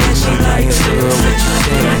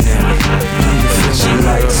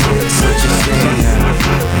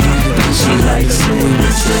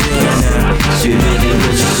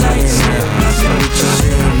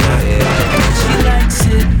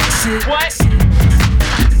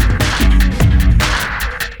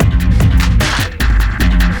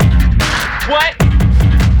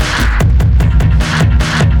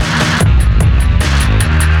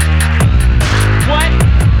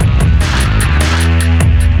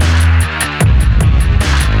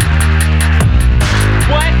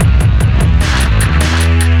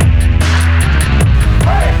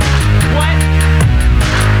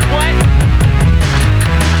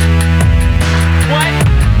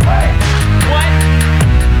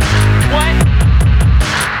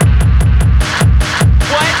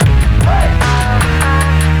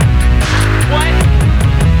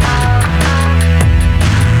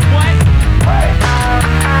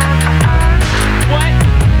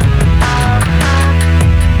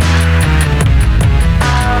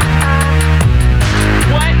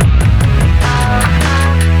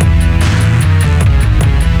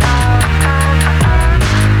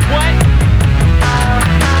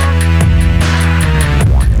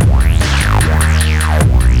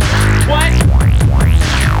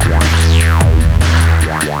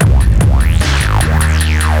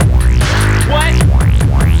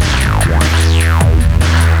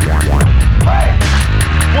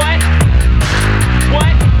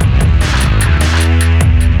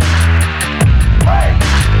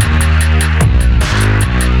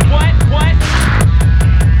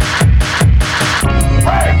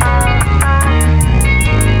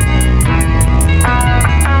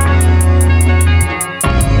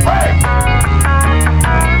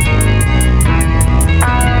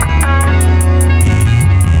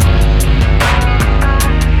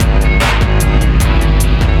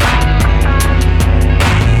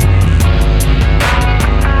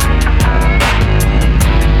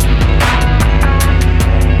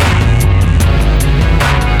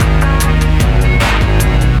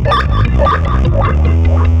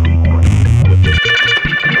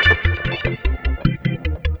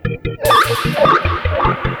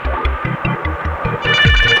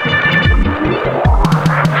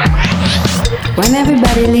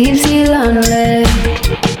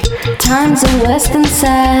 the western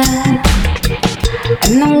side,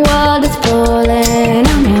 and the world is falling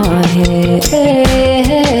on your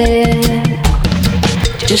head.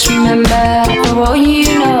 Just remember, for all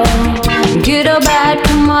you know, good or bad,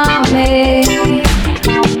 come on, me.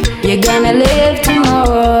 You're gonna live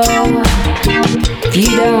tomorrow if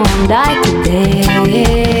you don't die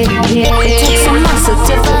today. It takes a muscle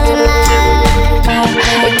to fall in love.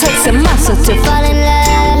 It takes a muscle to fall in love.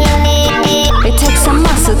 It takes a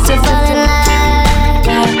muscle to fall in love.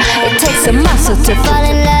 It takes a muscle to fall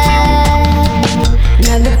in love.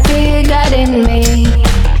 Now the fear got in me.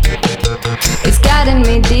 It's gotten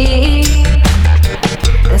me deep.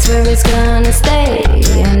 That's where it's gonna stay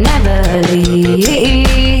and never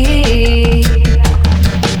leave.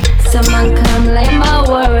 Someone come lay my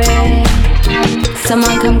worry.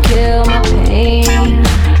 Someone come kill my pain.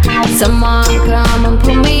 Someone come and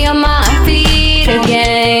put me on my feet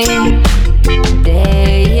again. Yeah.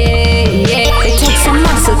 It takes a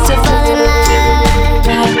muscle to fall in love.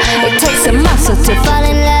 It takes a muscle to fall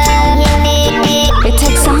in love. It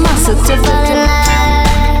takes a muscle to fall in love.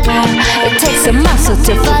 It takes a muscle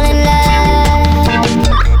to fall in love.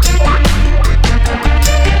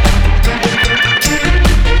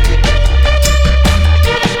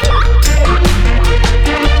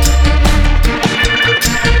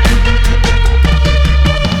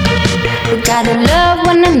 We gotta love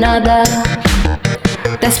one another.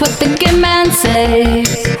 That's what the good man says.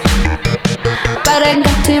 But I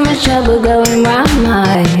got too much trouble going round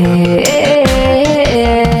my head.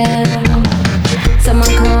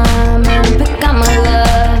 Someone come and pick up my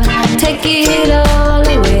love, take it all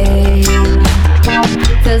away.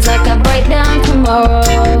 Feels like I break down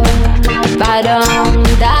tomorrow if I don't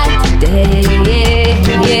die today.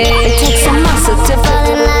 Yeah. It takes a muscle to fall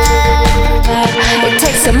in love. It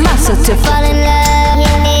takes a muscle to fall in love.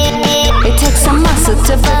 It takes a muscle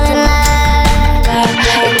to fall in love.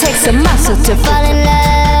 It takes a muscle to fall in love.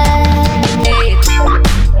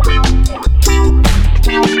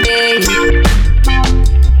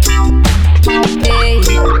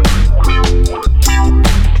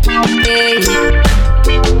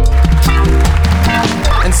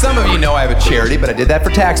 And some of you know I have a charity, but I did that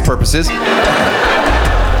for tax purposes.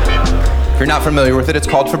 If you're not familiar with it, it's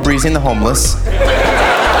called Febrezing the Homeless.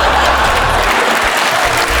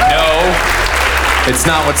 It's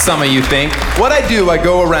not what some of you think. What I do, I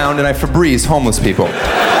go around and I Febreze homeless people. Is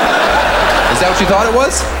that what you thought it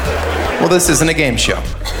was? Well, this isn't a game show.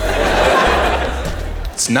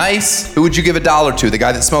 It's nice. Who would you give $1 to? The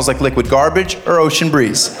guy that smells like liquid garbage or ocean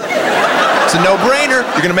breeze? It's a no-brainer.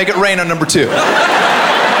 You're gonna make it rain on number 2.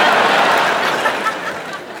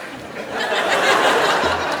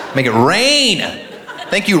 Make it rain.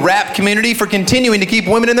 Thank you, rap community, for continuing to keep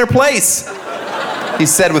women in their place. He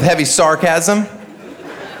said with heavy sarcasm.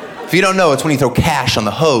 If you don't know, it's when you throw cash on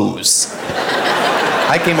the hose.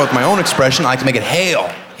 I came up with my own expression. I like to make it hail.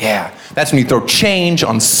 Yeah, that's when you throw change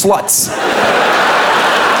on sluts.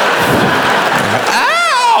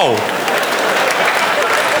 Ow!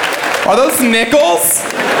 Are those nickels?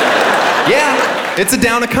 Yeah, it's a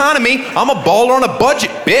down economy. I'm a baller on a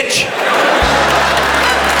budget, bitch.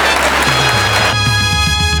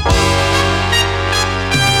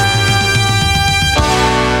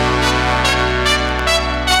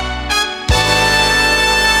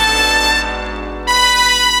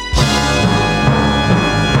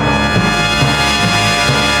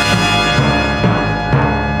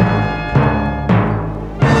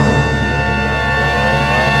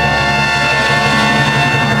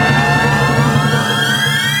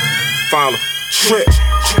 Trip.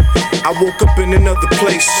 I woke up in another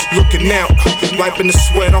place, looking out, wiping the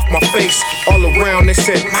sweat off my face. All around they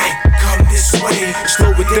said, Mike, come this way.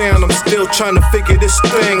 Slow it down, I'm still trying to figure this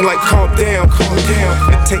thing. Like calm down,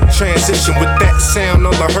 and take transition with that sound.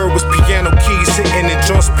 All I heard was piano keys hitting and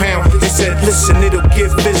drums pound. They said, listen, it'll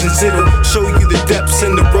give visions, it'll show you the depths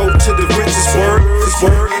and the road to the richest word.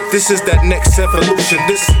 This is that next evolution.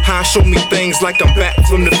 This how I show me things like I'm back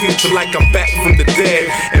from the future, like I'm back from the dead,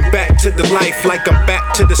 and back to the life, like I'm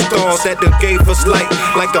back to the stars that done gave us light,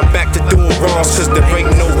 like I'm back to doing wrongs, cause there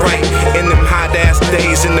ain't no right. In them hot ass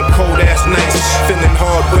days, in them cold ass nights, feeling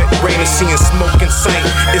hard, wet rain and seeing smoke in sight.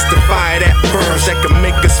 It's the fire that burns that can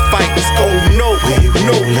make us fight. Oh no, we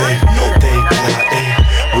rolling, they plotting,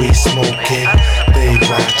 we smoking, they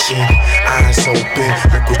watching, eyes open,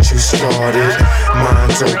 look what you started,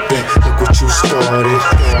 minds open, look what you started,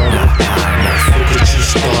 look what you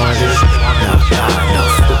started,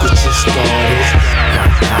 look what you started,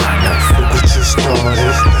 look what you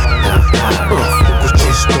started, look what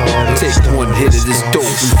you started. Take one hit of this dope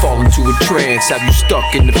and fall into into a trance, have you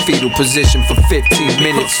stuck in the fetal position for 15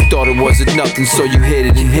 minutes. Thought it wasn't nothing, so you hit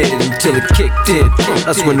it until it kicked in.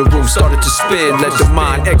 That's when the room started to spin. Let the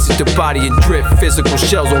mind exit the body and drift. Physical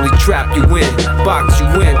shells only trap you in, box you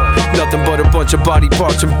in. Nothing but a bunch of body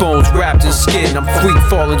parts and bones wrapped in skin. I'm free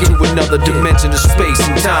falling to another dimension of space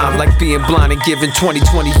and time, like being blind and giving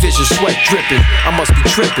 20/20 vision, sweat dripping. I must be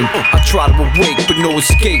tripping. I try to awake, but no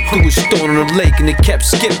escape. Threw a stone on a lake and it kept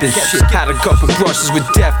skipping. Had a couple brushes with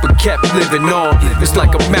death, but kept living on. It's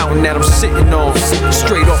like a mountain that I'm sitting on.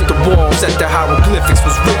 Straight off the walls that the hieroglyphics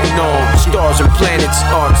was written on. Stars and planets,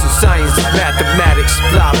 arts and science, mathematics,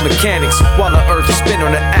 live mechanics, while the earth spin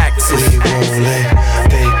on the axis. We rollin',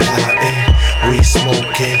 they plotting, we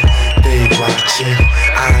smoking, they watching.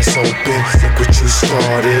 Eyes open, look what you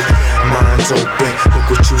started. Minds open, look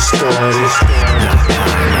what you started.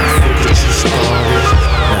 Look what you started.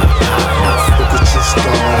 Look what you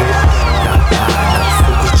started.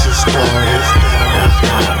 Look what you started.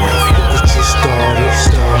 Look what you started.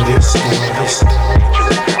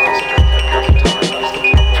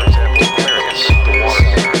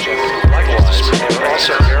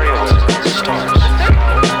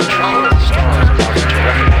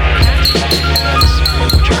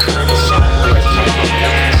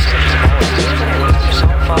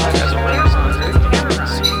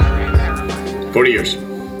 40 years.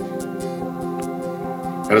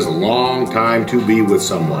 That is a long time to be with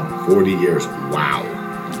someone. 40 years. Wow.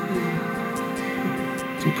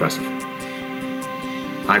 It's impressive.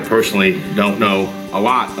 I personally don't know a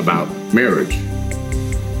lot about marriage,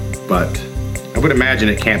 but I would imagine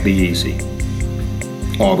it can't be easy,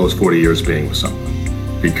 all those 40 years being with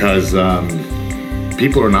someone. Because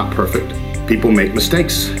people are not perfect. People make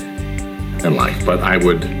mistakes in life, but I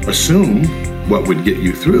would assume what would get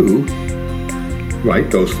you through, right,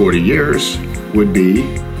 those 40 years would be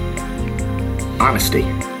honesty.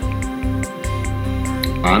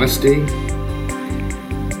 Honesty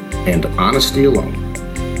and honesty alone.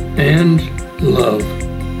 And love.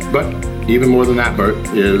 But even more than that, Bert,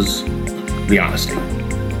 is the honesty.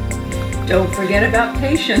 Don't forget about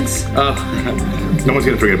patience. No one's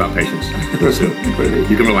going to forget about patience.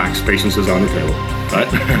 You can relax. Patience is on the table. Right?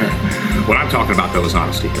 What I'm talking about, though, is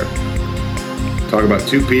honesty here. Talking about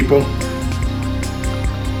two people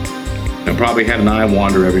that probably had an eye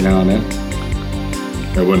wander every now and then.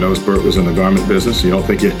 Everyone knows Bert was in the garment business. You don't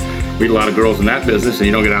think you meet a lot of girls in that business and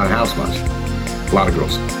you don't get out of the house much. A lot of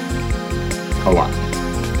girls. A lot.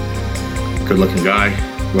 Good-looking guy,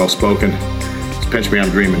 well-spoken. It's pinch me,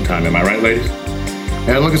 I'm dreaming time. Am I right, ladies?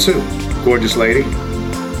 And look at Sue. Gorgeous lady.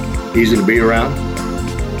 Easy to be around.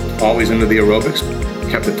 Always into the aerobics.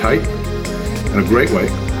 Kept it tight. In a great way.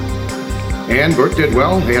 And Bert did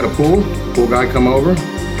well. They had a pool. Pool guy come over.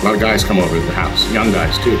 A lot of guys come over to the house. Young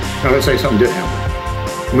guys, too. Now, let's say something did happen.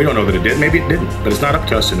 We don't know that it did. Maybe it didn't. But it's not up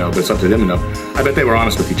to us to know, but it's up to them to know. I bet they were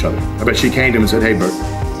honest with each other. I bet she came to him and said, hey, Bert,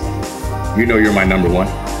 you know you're my number one.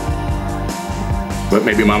 But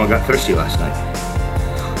maybe Mama got thirsty last night.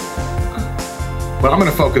 What I'm going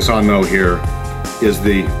to focus on, though, here is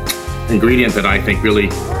the ingredient that I think really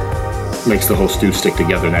makes the whole stew stick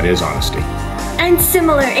together, and that is honesty. And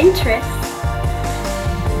similar interests.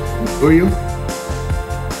 Who are you?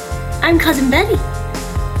 I'm Cousin Betty.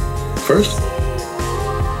 First?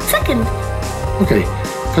 Second. Okay,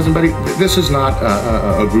 Cousin Betty, this is not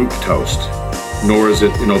a group toast, nor is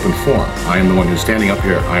it in open forum. I am the one who's standing up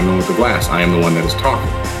here. I am the one with the glass. I am the one that is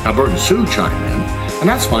talking. Now, Bert and Sue chime in, and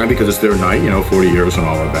that's fine because it's their night, 40 years and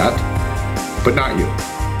all of that, but not you.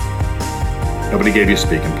 Nobody gave you a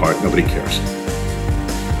speaking part. Nobody cares.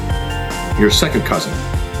 Your second cousin,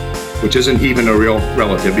 which isn't even a real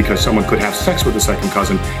relative because someone could have sex with a second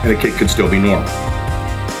cousin and the kid could still be normal.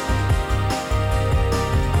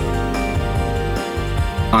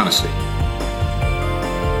 Honesty.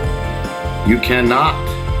 You cannot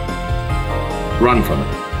run from it.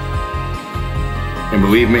 And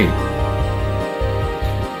believe me,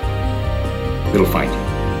 it'll find you.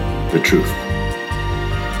 The truth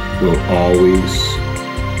will always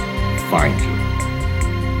find you.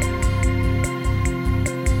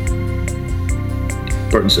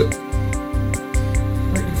 Bert and Sue.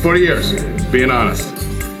 40 years, being honest.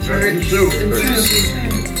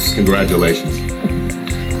 Congratulations.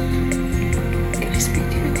 Can I speak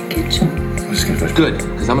to you in the kitchen? Good,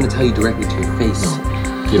 because I'm going to tell you directly to your face. No,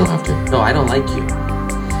 you don't have to. No, I don't like you.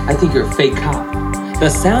 I think you're a fake cop. The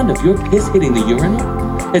sound of your piss hitting the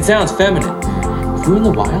urinal, it sounds feminine. If you were in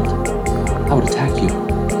the wild, I would attack you.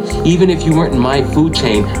 Even if you weren't in my food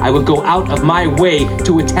chain, I would go out of my way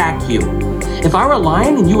to attack you. If I were a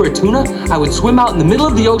lion and you were a tuna, I would swim out in the middle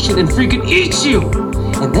of the ocean and freaking eat you.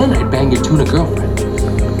 And then I'd bang your tuna girlfriend.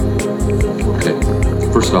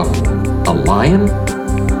 First off, a lion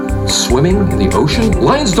swimming in the ocean?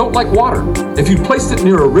 Lions don't like water. If you placed it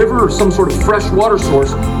near a river or some sort of fresh water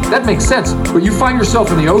source, that makes sense. But you find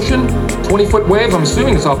yourself in the ocean, 20-foot wave, I'm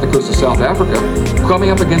assuming it's off the coast of South Africa, coming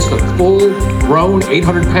up against a full-grown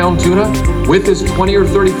 800-pound tuna with his 20 or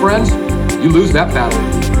 30 friends, you lose that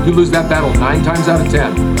battle. You lose that battle 9 times out of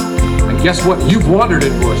 10. And guess what? You've wandered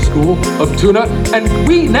into a school of tuna, and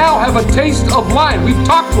we now have a taste of lion. We've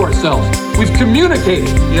talked to ourselves. We've communicated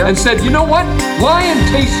and said, you know what? Lion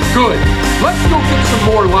tastes good. Let's go get some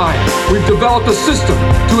more lion. We've developed a system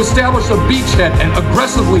to establish a beachhead and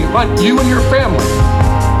aggressively hunt you and your family.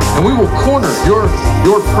 And we will corner your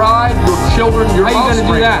pride, your children, your offspring. How are you going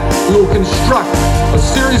to do that? We will construct a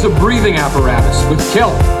series of breathing apparatus with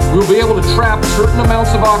kelp. We will be able to trap certain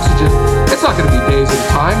amounts of oxygen. It's not going to be days at a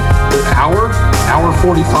time, but an hour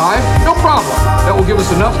 45, no problem. That will give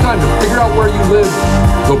us enough time to figure out where you live,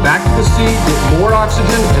 go back to the sea, get more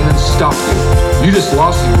oxygen, and then stop you. You just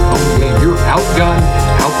lost your own game. You're outgunned,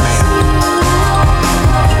 outmanned.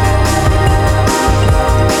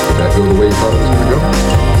 Did that go the way you thought it was going to go?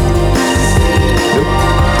 Nope.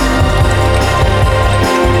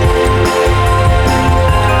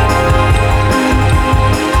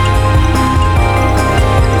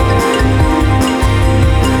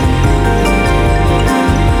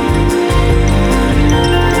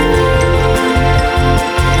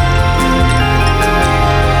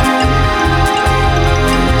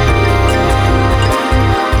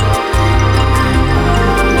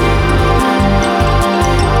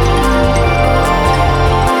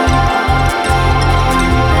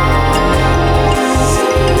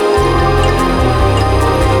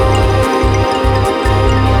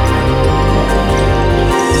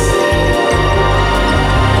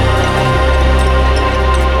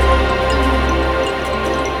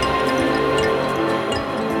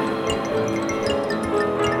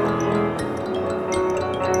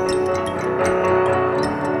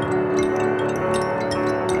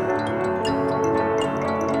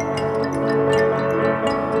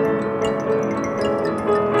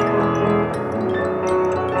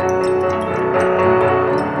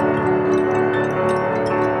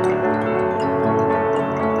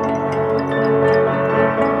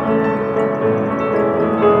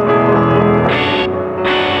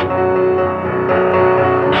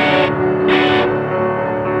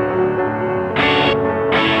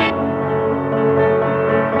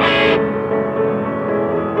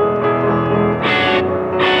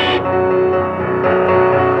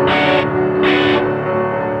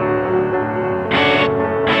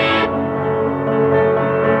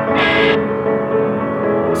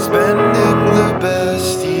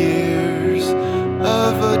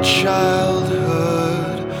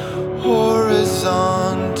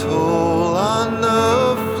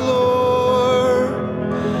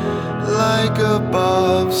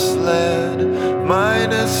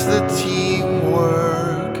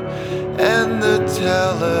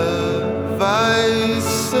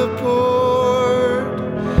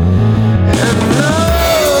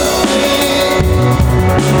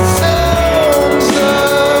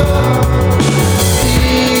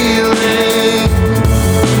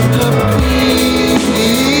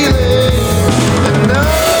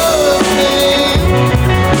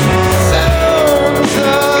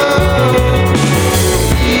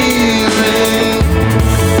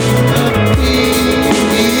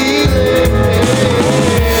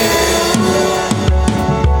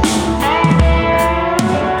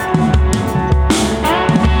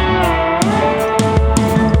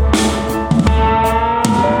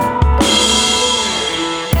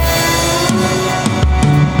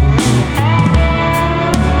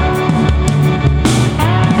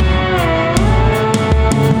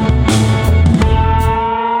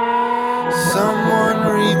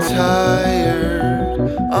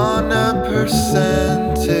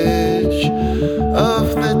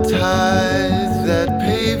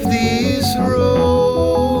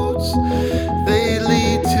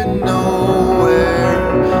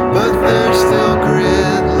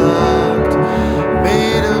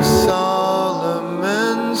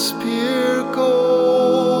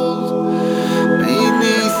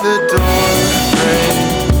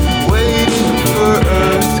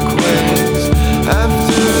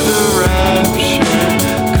 After the rapture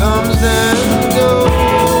comes and goes.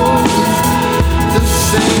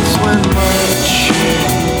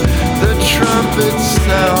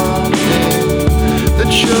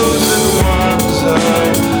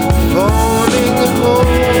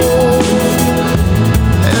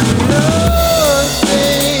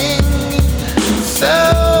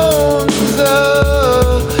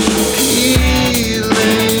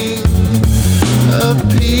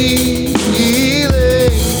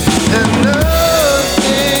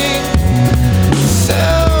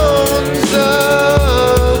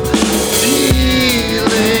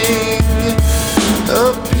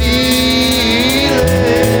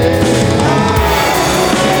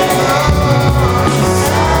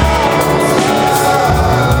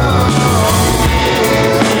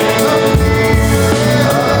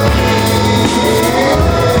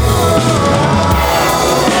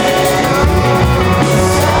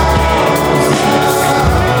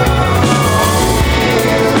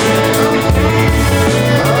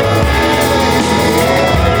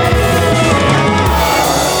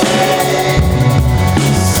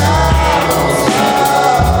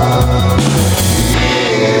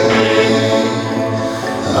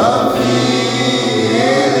 Lord.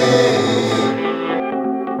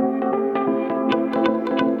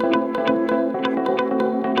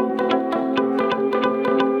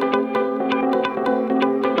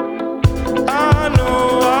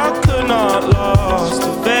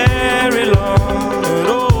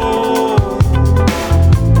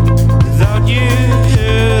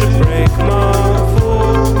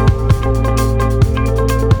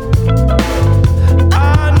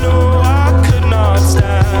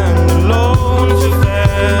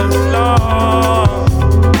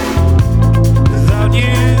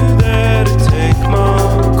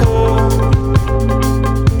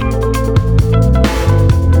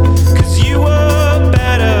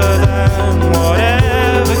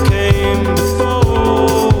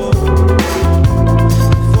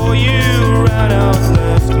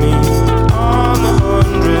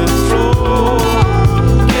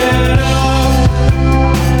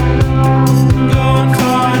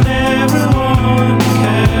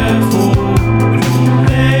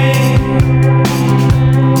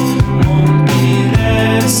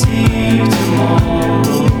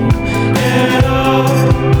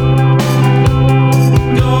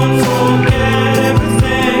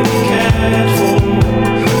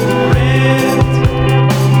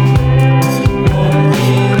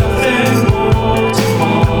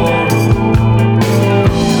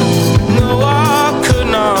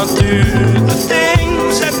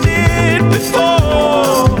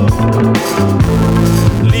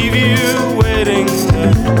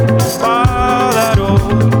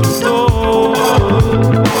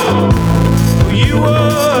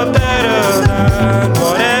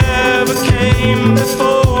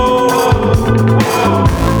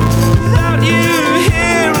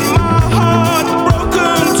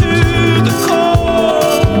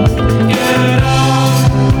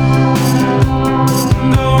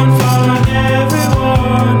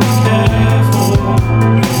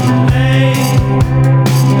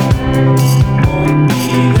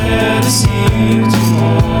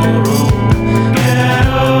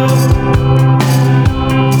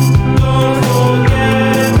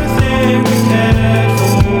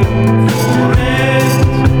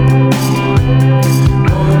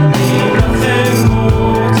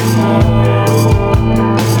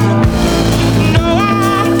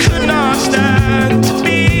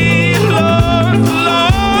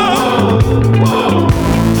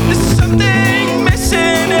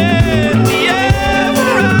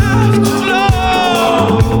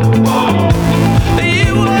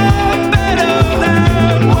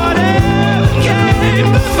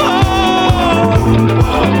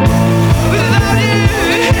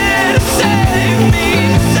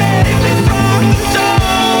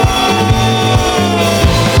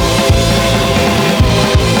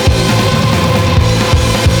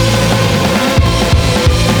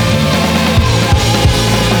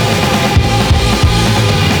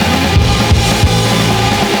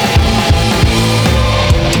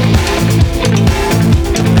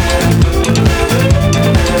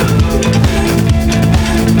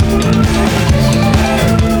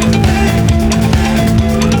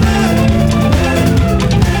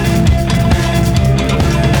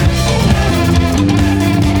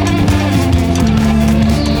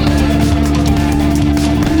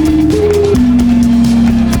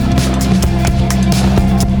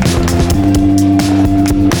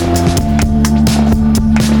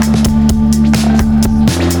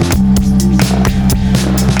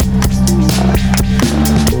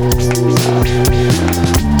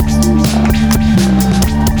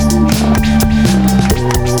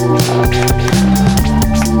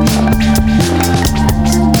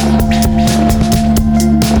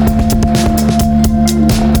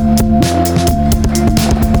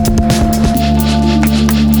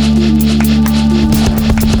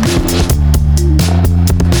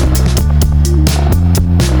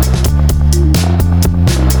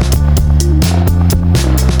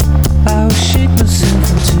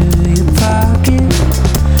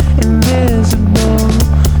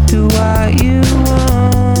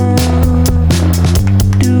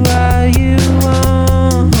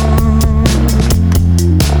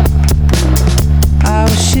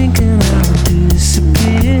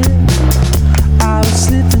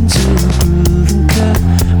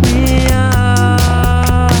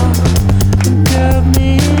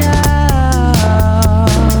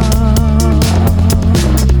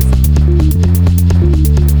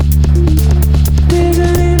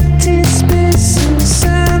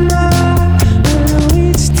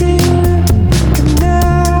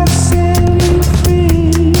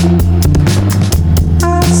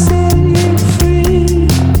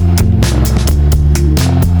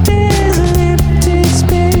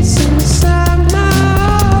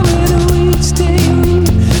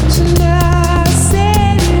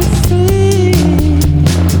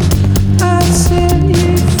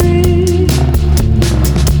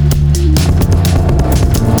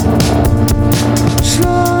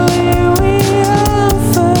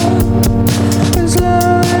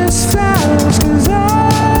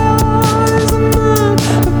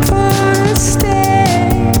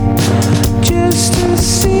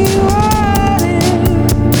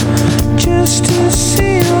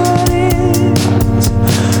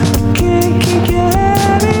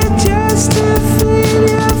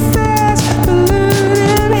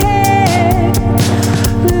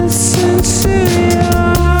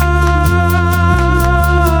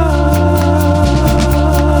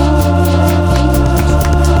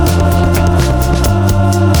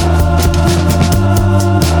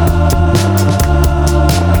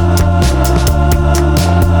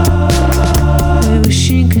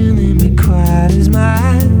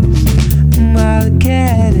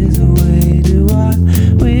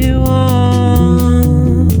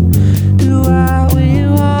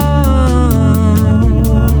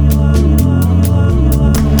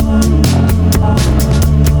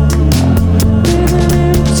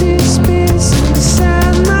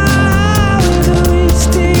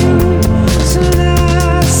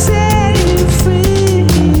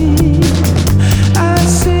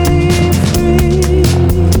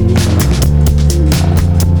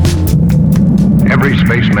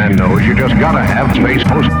 you just gotta have Space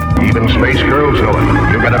Post. Even space girls know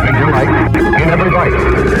it. You get a big delight in every bite.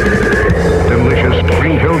 Delicious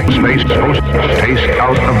cream-filled Space Post taste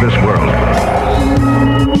out of this world.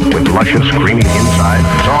 With luscious, creamy inside,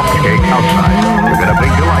 soft cake outside. You get a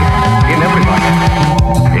big delight in every bite.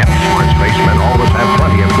 Yep, smart spacemen always have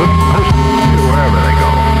plenty of good Post wherever they go.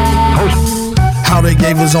 Post. How they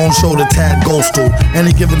gave his own show to Tad Ghostal.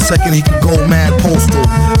 Any given second he could go mad postal.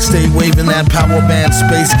 Stay waving that power band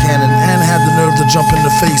space cannon. And had the nerve to jump in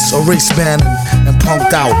the face of race banning. And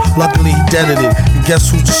punked out. Luckily he deaded it. And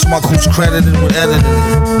guess who's the schmuck who's credited with editing?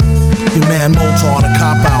 Your man Motar, a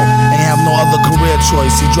cop out. Ain't have no other career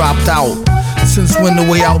choice, he dropped out. Since when the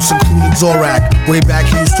way outs included Zorak. Way back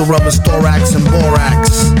he used to rub his thorax and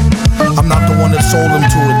borax. I'm not the one that sold him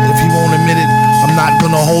to it. If he won't admit it, I'm not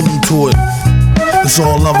gonna hold him to it. It's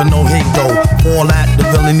all love and no hate though. All that, the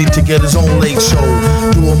villain need to get his own late show.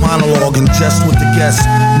 Do a monologue and jest with the guests.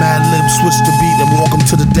 Mad Lib, switch the beat and walk him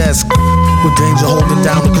to the desk. With danger holding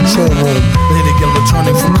down the control room. Later again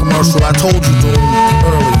returning from commercial, I told you Doom.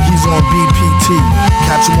 Early, he's on BPT.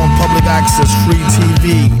 Catch him on public access, free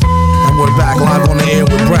TV. And we're back live on the air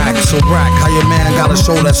with Brack. So Brack, how your man got a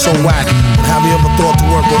show that's so whack? And have you ever thought to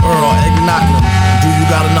work with Earl Eggnottingham? Do you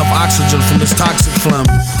got enough oxygen from this toxic phlegm?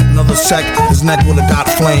 Another sec, his neck would've got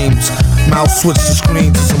flames. Mouth switched the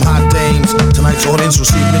screen to some hot dames. Tonight's audience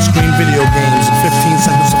received mid-screen video games and 15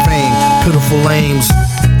 seconds of fame. Pitiful lames.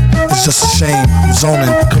 It's just a shame, I'm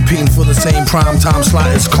zoning. Competing for the same prime time slot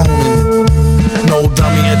as Conan. No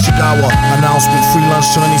dummy at Chigawa. Announcement, free lunch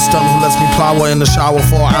to any stunner who lets me plow in the shower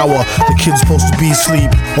for an hour. The kid's supposed to be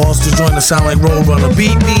asleep. Balls to join the sound like Roadrunner.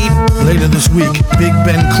 Beep beep. Later this week, Big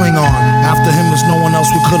Ben Klingon. After him there's no one else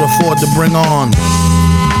we could afford to bring on.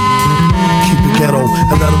 Keep it ghetto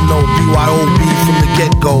and let them know BYOB from the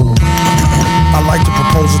get-go. I'd like to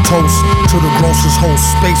propose a toast to the grossest host,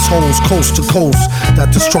 space holes, coast to coast.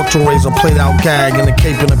 That destructor razor played out gag in a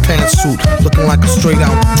cape and a pantsuit, looking like a straight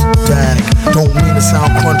out dag. Don't mean to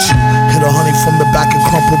sound crunchy. Hit a honey from the back and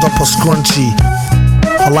crumpled up a scrunchie.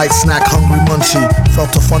 A light snack, hungry munchie.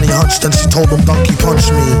 Felt a funny hunch, then she told him donkey punch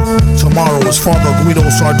me. Tomorrow is Father Guido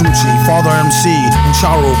Sarducci, Father MC, and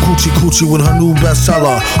Charo Coochie Coochie with her new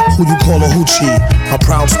bestseller, Who You Call a Hoochie. A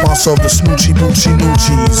proud sponsor of the Snoochie Boochie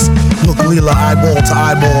Noochies. Look Leela eyeball to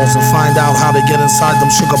eyeballs and find out how they get inside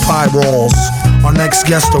them sugar pie balls. Our next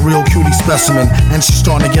guest, a real cutie specimen, and she's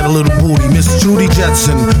starting to get a little booty, Miss Judy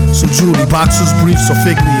Jetson. So Judy, boxers, briefs, or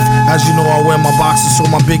fig leaf. As you know, I wear my boxers, so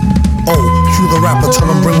my big cue the rapper, tell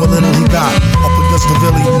him bring what little he got. Up against the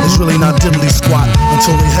Billy, it's really not diddly squat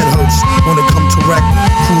until their head hurts when it come to wreck.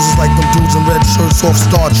 Cruises like them dudes in red shirts off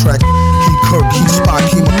Star Trek. He Kirk, he Spock,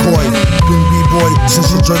 he McCoy. Been B-boy since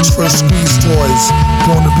the jerks first squeeze toys.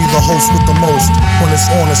 Born to be the host with the most. When it's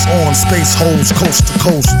on, space holes coast to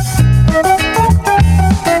coast.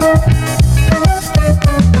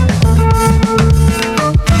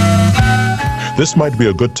 This might be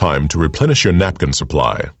a good time to replenish your napkin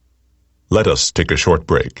supply. Let us take a short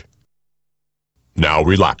break. Now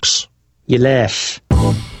relax. Yes.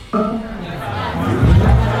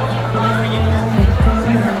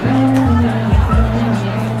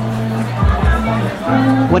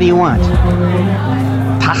 What do you want?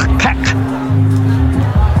 Pakak.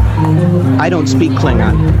 I don't speak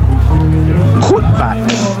Klingon. Kutvat.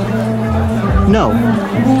 No.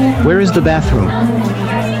 Where is the bathroom?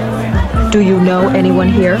 Do you know anyone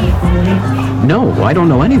here? No, I don't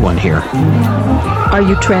know anyone here. Are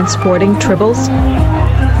you transporting tribbles?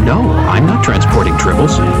 No, I'm not transporting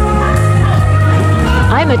tribbles.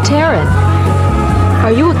 I'm a Terran.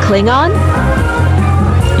 Are you a Klingon?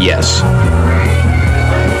 Yes.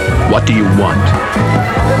 What do you want?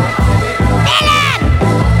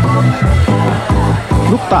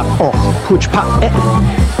 Lukta och puchpa et.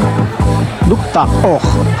 Lukta och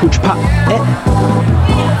puchpa et.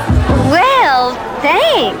 Well,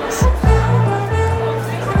 thanks.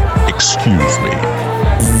 Excuse me.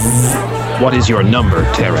 What is your number,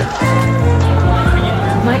 Terran?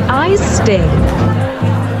 My eyes sting.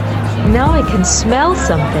 Now I can smell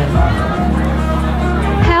something.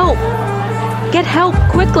 Help! Get help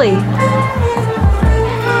quickly!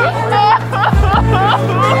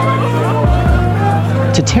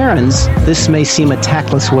 To Terrans, this may seem a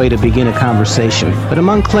tactless way to begin a conversation, but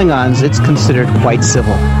among Klingons, it's considered quite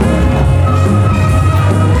civil.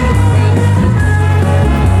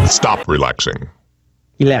 Stop relaxing.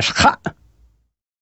 Ilash ha!